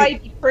 That would probably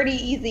be pretty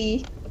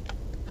easy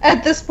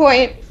at this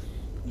point.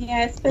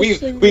 Yeah,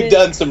 especially We've with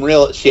done some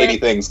real shady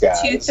like, things, guys.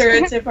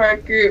 2/3 of our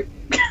group.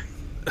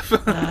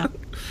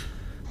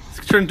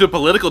 It's turned into a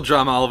political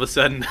drama all of a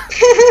sudden.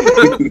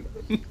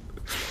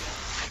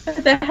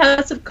 The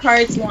House of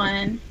Cards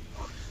one.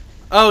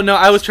 Oh no,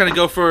 I was trying to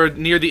go for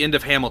near the end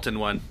of Hamilton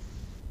one.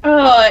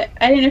 Oh,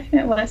 I didn't know if it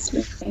meant West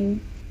Wing.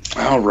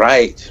 Oh,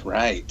 right.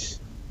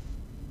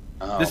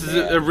 Oh, This is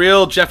man. a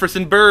real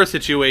Jefferson Burr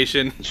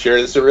situation. Sure,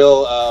 this is a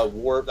real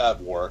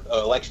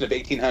election of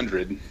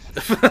 1800.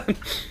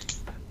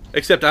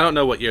 Except I don't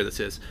know what year this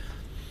is.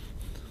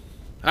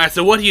 Alright,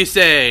 so what do you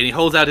say? And he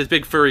holds out his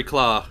big furry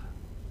claw.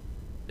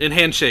 In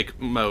handshake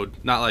mode,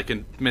 not like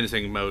in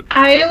menacing mode.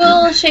 I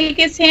will shake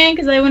his hand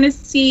because I want to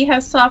see how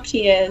soft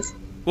he is.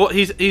 Well,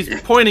 he's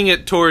pointing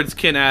it towards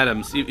Ken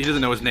Adams. He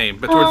doesn't know his name,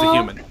 but towards the Aw.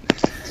 human.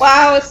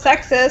 Wow,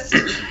 sexist.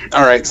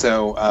 All right,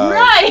 so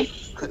Right!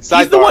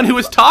 He's the one who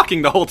was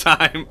talking the whole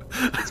time.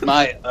 It's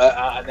my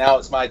now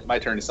it's my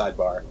turn to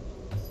sidebar.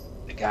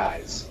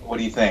 Guys, what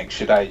do you think?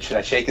 Should I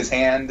shake his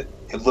hand?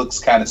 It looks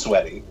kind of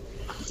sweaty.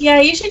 Yeah,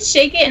 you should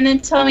shake it and then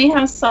tell me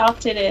how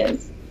soft it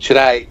is. Should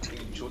I?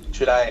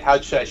 How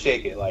should I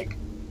shake it? Like,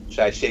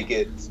 should I shake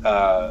it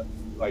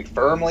like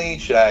firmly?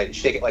 Should I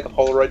shake it like a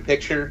Polaroid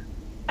picture?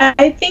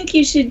 I think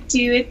you should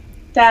do it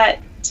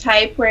that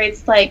type where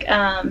it's like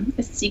a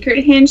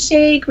secret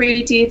handshake, where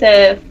you do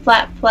the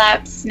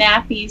flap,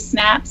 snappy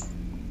snaps.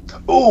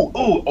 Ooh,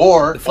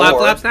 or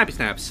Flap, snappy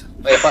snaps.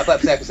 Like flap,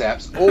 snappy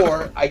snaps.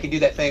 Or I can do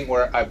that thing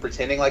where I'm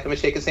pretending like I'm gonna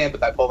shake his hand,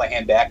 but I pull my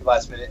hand back at the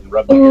last minute and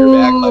rub my hair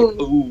back. Like,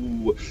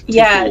 ooh.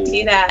 Yeah, cool.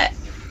 do that.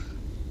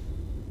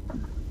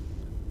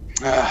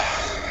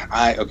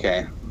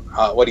 Okay.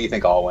 What do you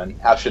think, Alwyn?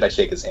 How should I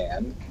shake his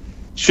hand?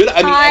 Should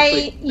I?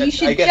 Actually, you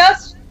should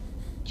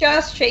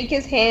just shake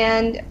his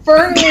hand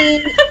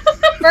firmly,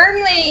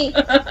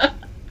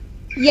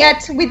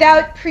 yet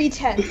without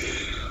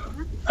pretense.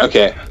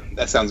 Okay,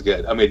 that sounds good.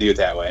 I'm gonna do it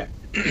that way.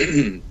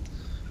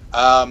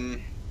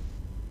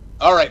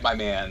 All right, my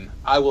man.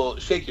 I will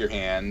shake your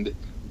hand,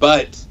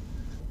 but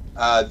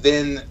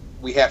then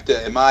we have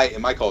to. In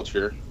my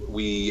culture,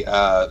 we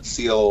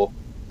seal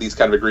these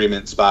kind of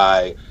agreements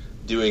by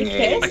doing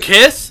a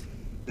kiss.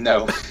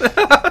 No.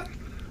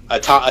 A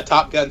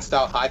Top Gun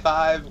style high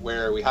five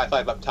where we high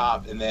five up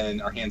top and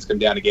then our hands come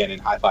down again and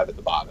high five at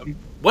the bottom.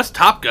 What's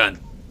Top Gun?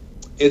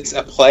 It's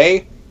a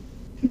play.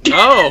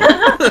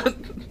 Oh.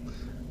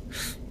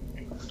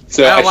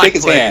 So I shake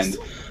his plays. hand.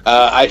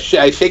 I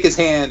shake his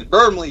hand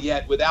firmly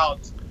yet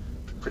without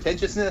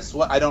pretentiousness.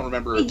 What I don't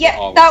remember.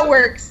 Yeah, that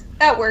works.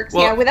 That works.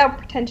 Well, yeah, without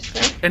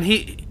pretentiousness. And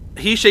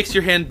he shakes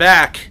your hand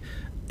back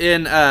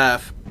in a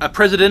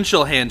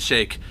presidential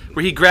handshake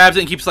where he grabs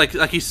it and keeps like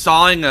he's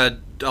sawing a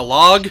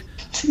log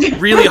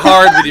really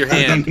hard with your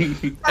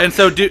hand. And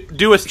so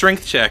do a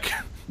strength check.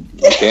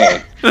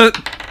 Okay.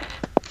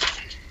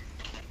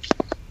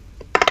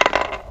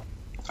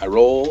 I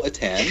roll a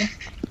 10.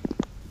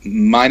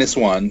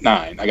 -1,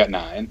 9. I got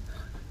 9.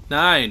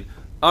 9.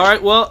 All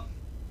right. Well,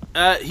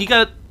 he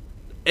got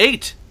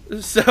 8.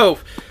 So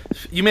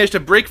you managed to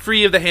break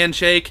free of the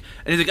handshake,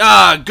 and he's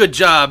like, good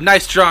job.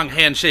 Nice strong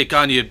handshake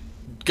on you,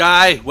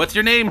 guy. What's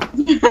your name?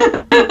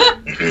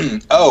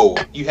 Oh,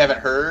 you haven't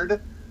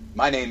heard?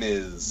 My name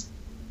is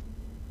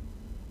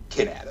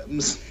Ken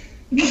Adams.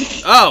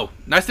 Oh,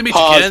 nice to meet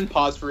you, Ken.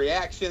 Pause for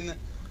reaction.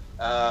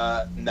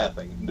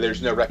 Nothing.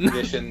 There's no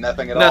recognition.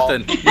 Nothing at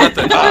Nothing. all.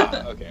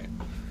 Nothing. Okay.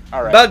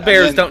 All right.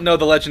 Bugbears don't know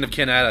the legend of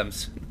Ken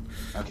Adams.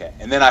 Okay,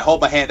 and then I hold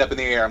my hand up in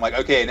the air. I'm like,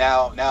 okay,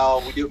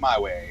 now we do it my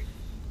way.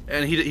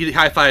 And he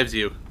high fives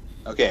you.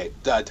 Okay,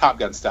 Top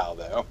Gun style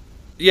though.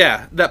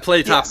 Yeah, that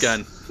play Top Yes.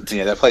 Gun.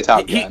 Yeah, that play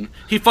Top Gun.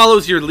 He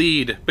follows your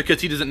lead because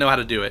he doesn't know how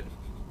to do it.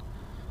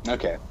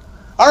 Okay.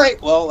 All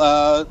right.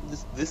 Well,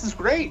 this is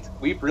great.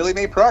 We've really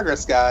made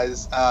progress,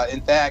 guys.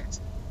 In fact,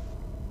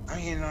 I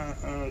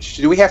mean,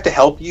 do we have to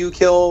help you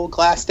kill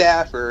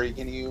Glassstaff, or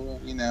can you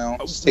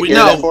just take care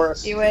of that for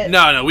us? Do it.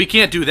 No, we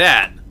can't do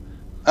that.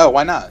 Oh,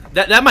 why not?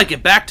 That might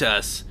get back to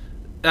us.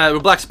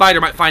 Black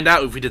Spider might find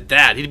out if we did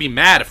that. He'd be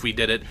mad if we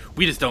did it.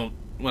 We just don't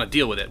want to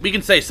deal with it. We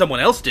can say someone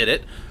else did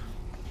it.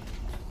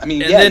 I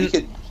mean, And yeah, then- you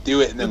could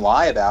do it and then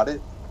lie about it.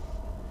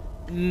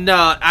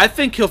 No, I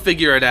think he'll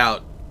figure it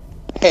out.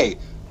 Hey,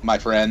 my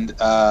friend,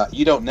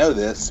 you don't know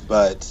this,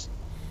 but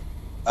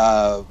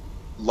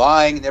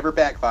lying never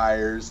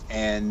backfires,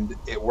 and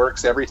it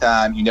works every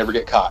time. You never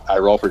get caught. I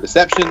roll for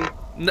deception.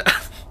 No,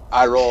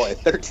 I roll a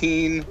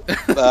 13,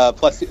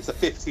 plus it's a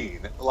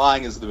 15.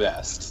 Lying is the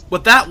best.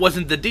 but that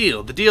wasn't the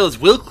deal. The deal is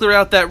we'll clear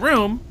out that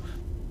room,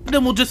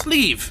 then we'll just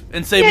leave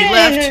and say we No,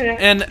 left, no.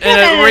 and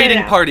No, a raiding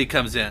no. party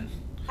comes in.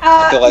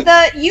 feel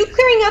like- You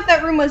clearing out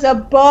that room was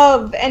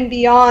above and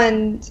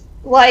beyond,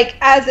 like,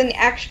 as an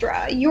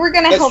extra. You were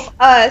gonna That's- help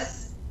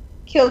us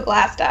kill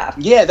Glassstaff.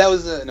 Yeah, that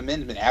was an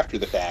amendment after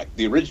the fact.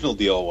 The original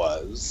deal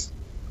was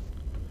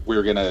we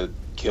were going to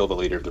kill the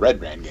leader of the Red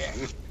Brand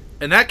Gang.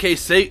 In that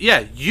case,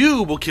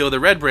 you will kill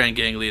the Red Brand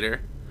Gang leader,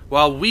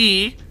 while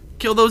we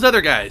kill those other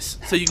guys,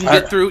 so you can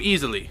get through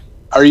easily.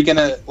 Are you going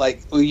to,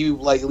 will you,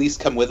 at least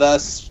come with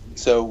us?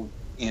 So,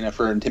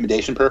 for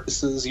intimidation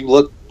purposes? You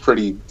look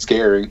pretty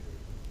scary.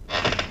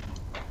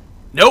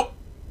 Nope.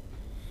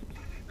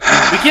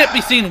 We can't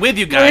be seen with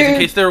you guys in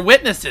case there are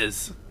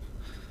witnesses.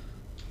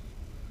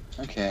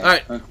 Okay. All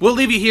right, we'll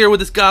leave you here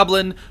with this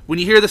goblin. When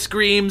you hear the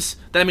screams,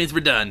 that means we're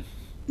done.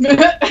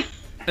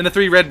 And the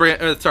three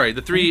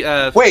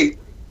Wait,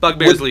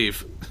 bugbears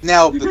leave.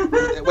 now,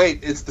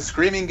 wait, is the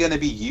screaming going to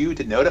be you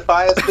to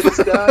notify us that it's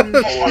done?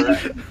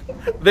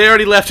 Or... They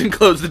already left and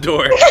closed the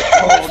door.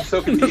 Oh, I'm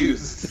so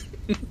confused.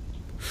 All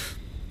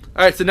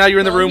right, so now you're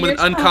in the Well, room with an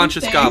you're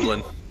unconscious something.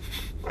 goblin.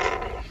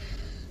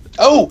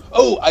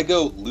 Oh, I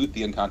go loot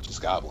the unconscious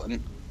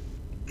goblin.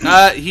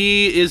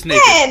 He is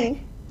naked.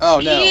 Ken! Oh,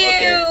 no,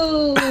 okay.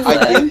 Ew.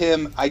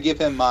 I give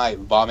him my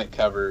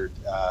vomit-covered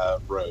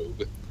robe.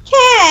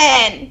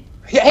 Ken!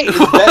 Hey,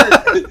 it's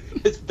better.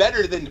 It's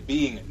better than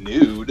being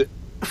nude.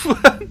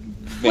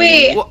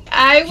 Wait, Well,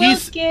 I will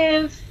he's-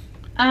 give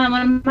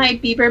one of my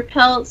beaver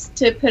pelts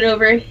to put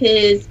over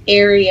his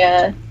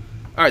area.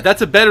 All right,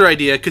 that's a better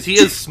idea because he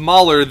is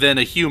smaller than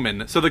a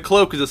human. So the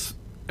cloak is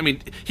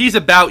he's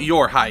about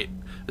your height.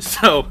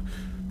 So,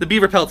 the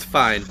beaver pelt's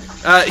fine.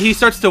 He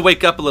starts to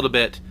wake up a little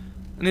bit.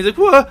 And he's like,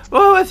 whoa,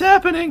 what's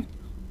happening?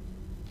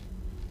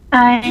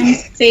 I'm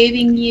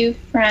saving you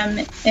from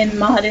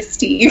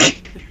immodesty.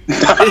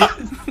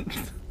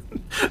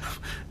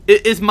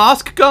 Is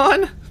Mosk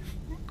gone?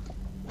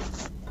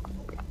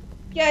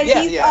 Yeah,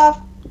 Yeah, he's yeah.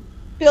 off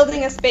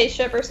building a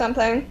spaceship or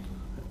something.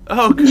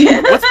 Oh,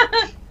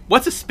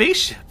 what's a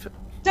spaceship?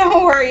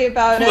 Don't worry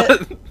about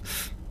it.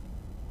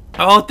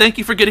 Oh, thank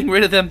you for getting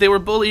rid of them. They were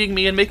bullying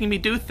me and making me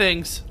do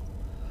things.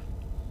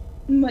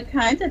 What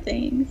kinds of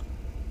things?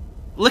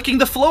 Licking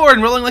the floor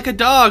and rolling like a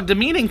dog,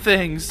 demeaning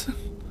things.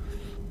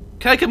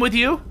 Can I come with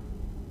you?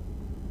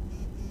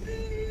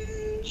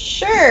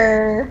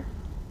 Sure.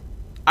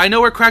 I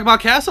know where Cragmaw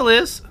Castle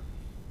is.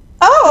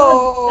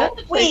 Oh, That's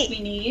the place we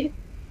need.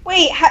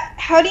 wait.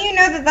 How do you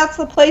know that that's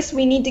the place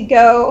we need to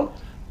go?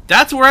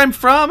 That's where I'm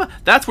from.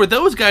 That's where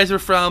those guys are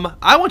from.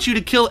 I want you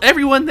to kill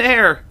everyone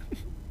there.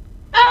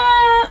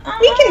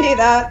 We can do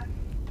that.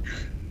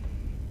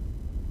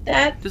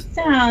 That Just-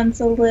 sounds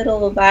a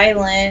little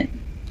violent.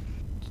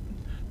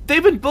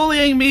 They've been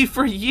bullying me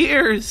for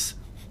years.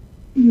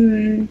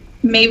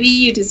 Maybe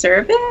you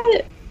deserve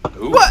it?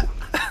 Ooh. What?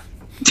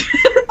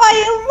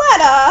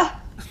 Violetta!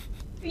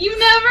 You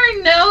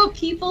never know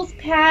people's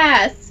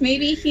past.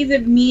 Maybe he's a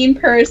mean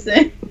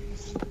person.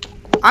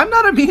 I'm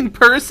not a mean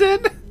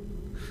person.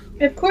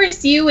 Of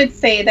course you would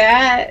say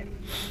that.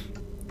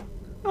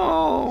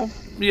 Oh,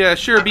 yeah,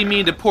 sure, be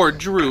mean to poor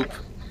Droop.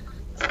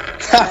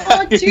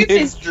 Oh, Droop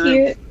is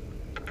cute.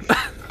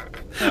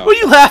 Were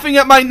you laughing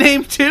at my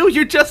name too?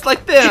 You're just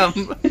like them.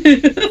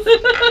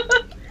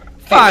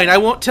 Fine, I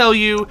won't tell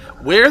you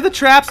where the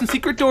traps and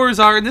secret doors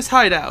are in this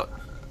hideout.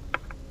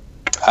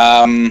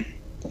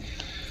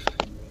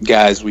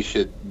 Guys, we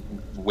should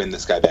win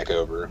this guy back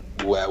over.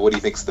 What do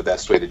you think's the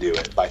best way to do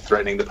it? By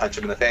threatening to punch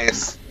him in the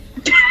face?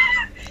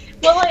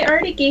 Well, I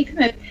already gave him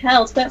a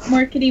pelt. What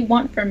more could he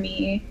want from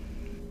me?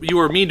 You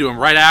were mean to him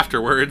right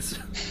afterwards.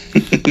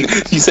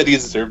 You said he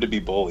deserved to be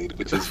bullied,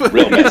 which is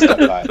real messed up.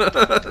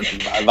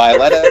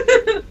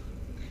 Violetta?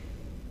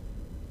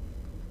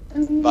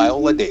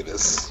 Viola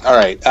Davis. All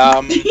right.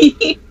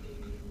 I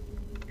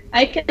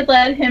could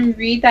let him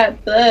read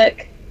that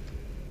book.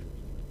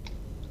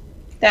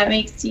 That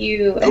makes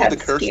you Oh, have the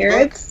cursed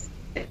spirits.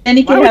 And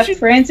he Why could would have you-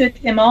 friends with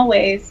him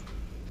always.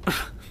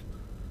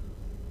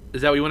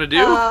 Is that what you want to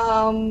do?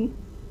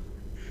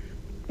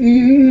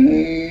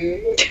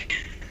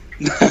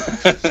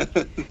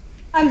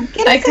 I'm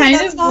gonna I say kind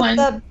that's of not want-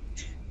 the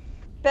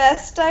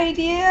best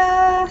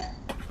idea.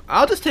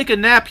 I'll just take a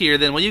nap here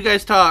then while you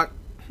guys talk.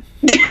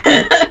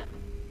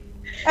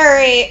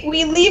 Alright,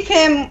 we leave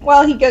him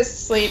while he goes to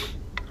sleep.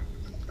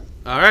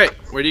 Alright,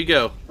 where do you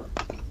go?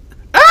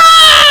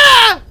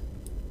 Ah!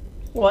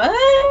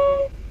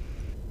 What?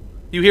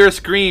 You hear a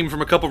scream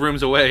from a couple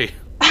rooms away.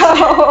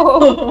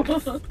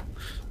 Oh,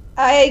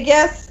 I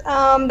guess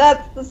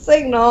that's the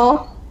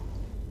signal.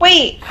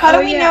 Wait, how do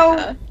we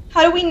know?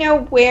 How do we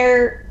know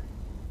where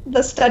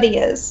the study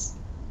is?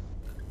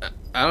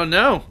 I don't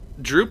know.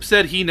 Droop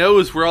said he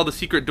knows where all the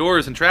secret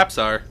doors and traps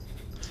are.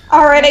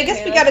 All right, I guess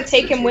Okay, we gotta that's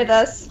take him with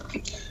us.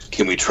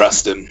 Can we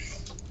trust him?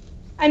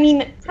 I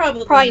mean,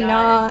 Probably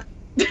not.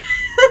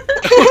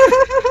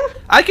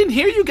 I can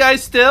hear you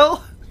guys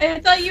still. I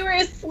thought you were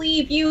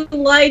asleep. You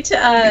lied to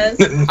us.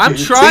 I'm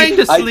trying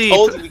to I sleep.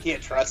 told you we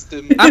can't trust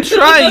him. I'm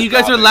trying. You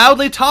guys are Stop it.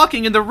 loudly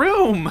talking in the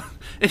room.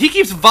 And he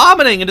keeps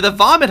vomiting into the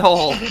vomit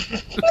hole.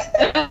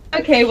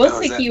 Okay, we'll Oh,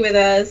 is take that- you with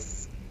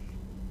us.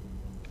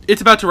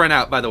 It's about to run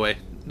out, by the way.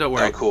 Don't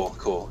worry. Oh,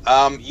 cool.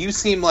 You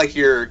seem like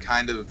you're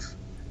kind of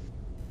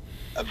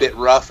a bit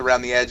rough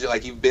around the edge.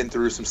 Like you've been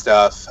through some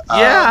stuff.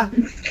 Yeah.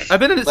 I've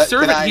been a can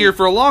servant I- here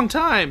for a long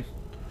time.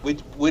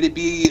 Would it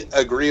be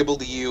agreeable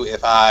to you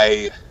if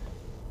I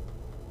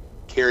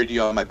carried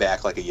you on my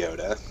back like a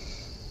Yoda?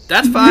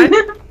 That's fine.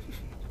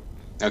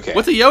 Okay.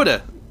 What's a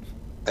Yoda?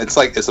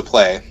 It's a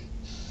play.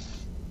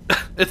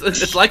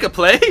 It's like a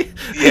play?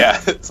 Yeah,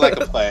 it's like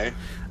a play.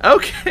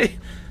 Okay.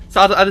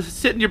 So I'll just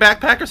sit in your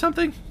backpack or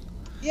something?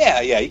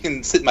 Yeah. You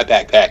can sit in my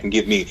backpack and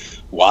give me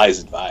wise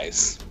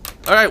advice.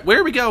 Alright, where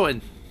are we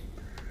going?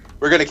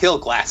 We're gonna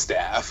kill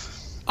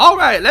Glassstaff.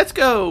 Alright, let's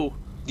go.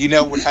 You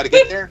know how to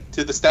get there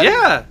to the study?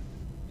 Yeah.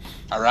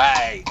 All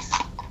right.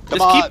 Come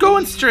Just on, keep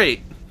going me,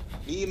 straight.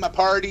 Me and my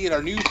party and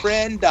our new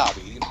friend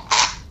Dobby.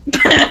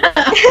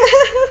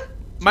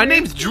 My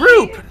name's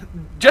Droop.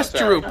 Just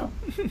Sorry. Droop.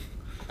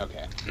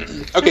 Okay.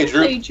 Okay,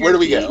 Drew. Where do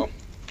we go?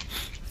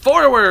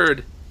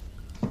 Forward.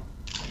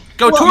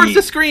 Go Well, towards we-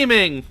 the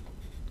screaming.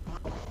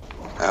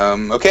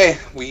 Okay,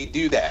 we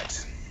do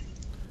that.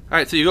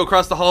 Alright, so you go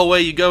across the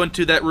hallway, you go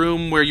into that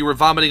room where you were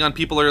vomiting on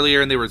people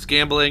earlier and they were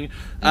gambling.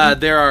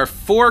 There are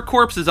 4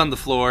 corpses on the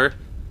floor.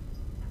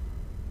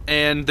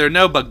 And there are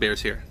no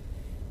bugbears here.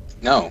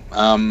 No.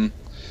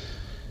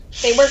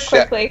 They work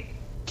quickly.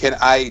 Can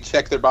I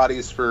check their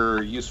bodies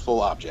for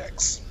useful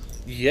objects?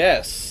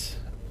 Yes.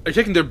 Are you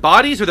checking their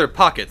bodies or their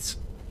pockets?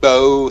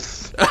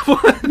 Both.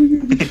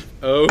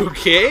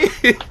 Okay.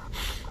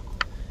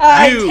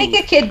 You. Take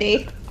a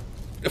kidney.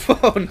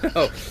 Oh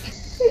no.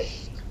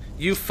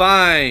 you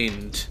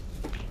find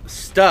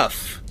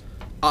stuff.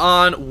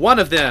 On one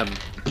of them,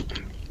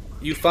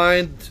 you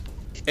find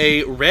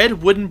a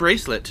red wooden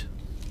bracelet.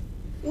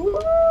 Ooh.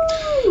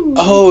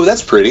 Oh,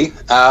 that's pretty.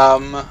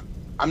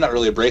 I'm not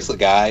really a bracelet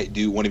guy.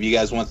 Do one of you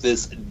guys want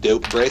this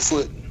dope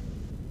bracelet?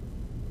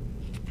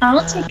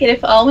 I'll take it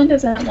if Alwyn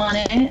doesn't want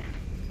it.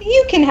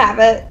 You can have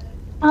it.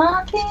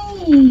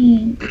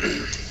 Okay.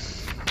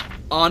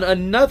 On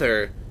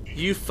another,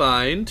 you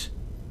find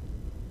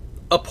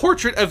a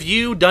portrait of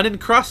you done in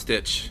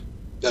cross-stitch.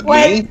 What?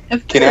 Me?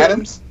 Of Ken who?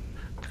 Adams?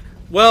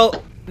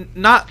 Well,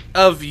 not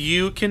of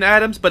you, Ken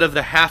Adams, but of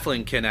the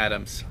halfling Ken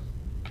Adams.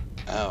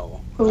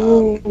 Oh.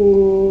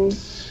 Ooh.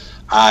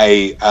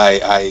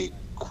 I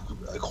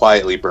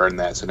quietly burn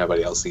that so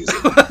nobody else sees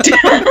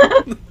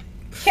it.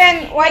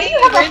 Ken, why do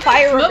you have Where a did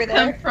fire the over smoke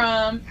there?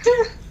 come from?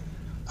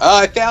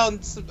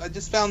 I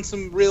just found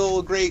some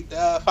real great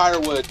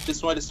firewood.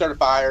 Just wanted to start a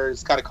fire.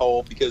 It's kind of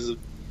cold because of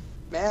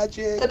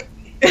magic.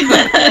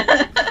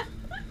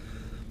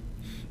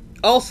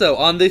 Also,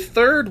 on the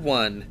third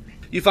one,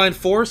 you find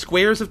 4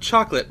 squares of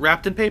chocolate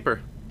wrapped in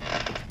paper.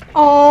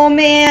 Oh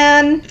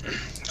man.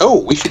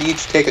 Oh, we should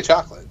each take a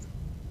chocolate.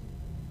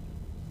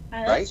 I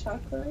like Right?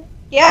 chocolate. You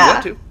Yeah.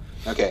 want to?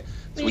 Okay,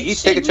 so we Wait,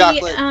 each take a should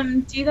chocolate.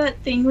 We, do that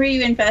thing where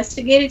you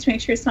investigate it to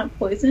make sure it's not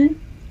poison?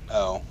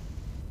 Oh.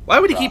 Why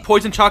would he keep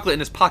poison chocolate in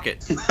his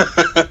pocket?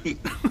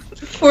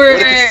 For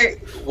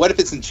What if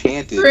it's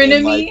enchanted?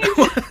 and, like,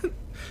 frenemies?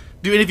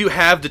 Do any of you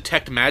have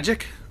detect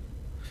magic?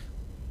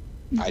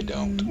 I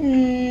don't.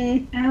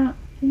 I don't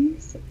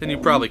think so. Then you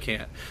probably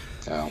can't.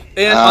 No.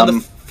 And on the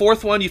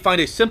fourth one, you find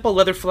a simple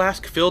leather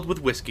flask filled with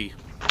whiskey.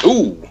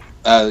 Ooh.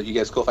 You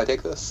guys cool if I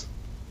take this?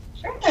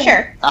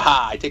 Sure.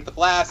 Haha, I take the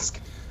flask.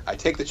 I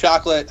take the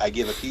chocolate. I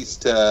give a piece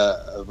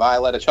to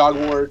Violetta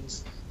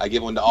Chogwards. I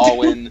give one to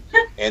Alwyn.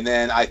 And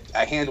then I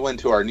hand one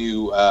to our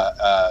new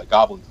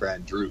goblin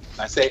friend, Drew.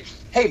 I say,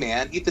 hey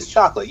man, eat this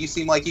chocolate. You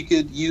seem like you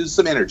could use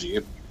some energy.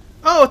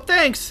 Oh,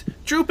 thanks!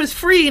 Droop is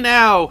free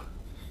now!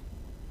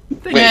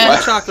 Thanks Wait, for what?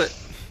 the chocolate.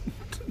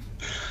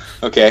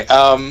 Okay,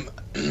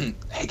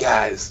 hey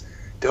guys,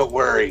 don't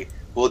worry.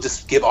 We'll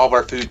just give all of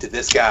our food to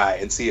this guy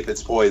and see if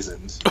it's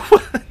poisoned.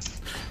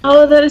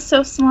 Oh, that is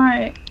so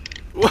smart.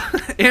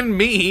 And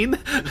mean.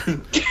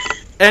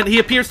 And he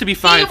appears to be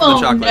fine He for the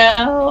won't chocolate.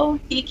 know.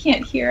 He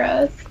can't hear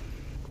us.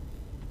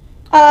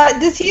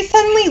 Does he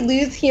suddenly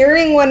lose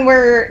hearing when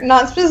we're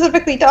not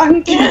specifically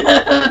talking to him?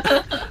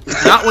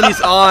 Not when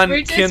he's on We're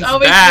just Ken's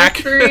always back.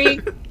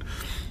 whispering.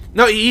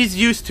 No, he's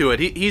used to it.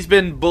 He's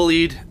been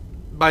bullied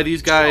by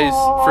these guys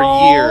for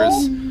Aw.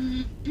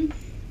 years.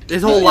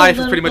 His whole He's a life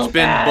has pretty little much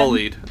been bad.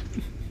 bullied.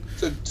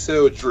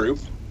 So Drew,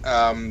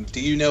 do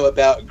you know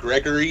about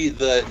Gregory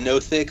the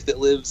Nothic that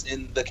lives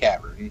in the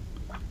cavern?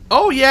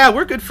 Oh yeah,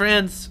 we're good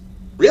friends.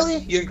 Really?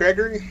 You and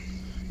Gregory?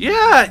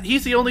 Yeah,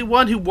 he's the only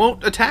one who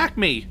won't attack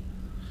me.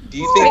 Do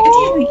you Why think... has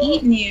he even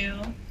eaten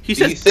you? He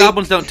Do you says think-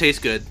 goblins don't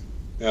taste good.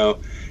 No.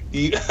 Do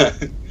you,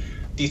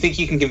 do you think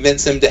you can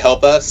convince him to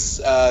help us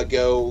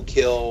go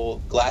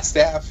kill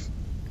Glassstaff?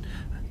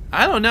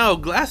 I don't know.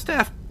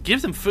 Glassstaff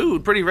gives him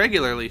food pretty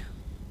regularly.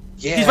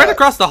 Yeah. He's right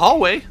across the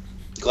hallway.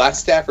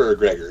 Glassstaff or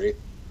Gregory?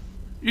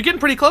 You're getting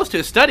pretty close to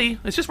his study.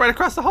 It's just right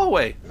across the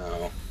hallway.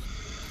 No.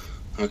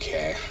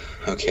 Okay.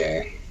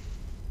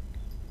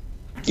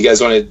 You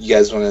guys want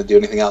to do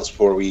anything else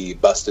before we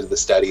bust into the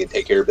study and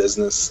take care of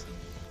business?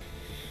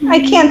 I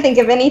can't think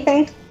of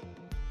anything.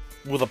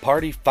 Will the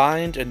party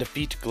find and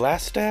defeat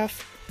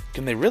Glassstaff?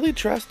 Can they really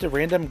trust a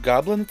random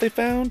goblin that they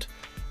found?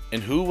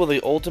 And who will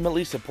they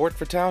ultimately support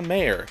for town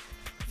mayor?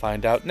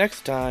 Find out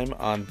next time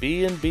on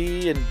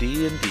B&B and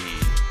D&D.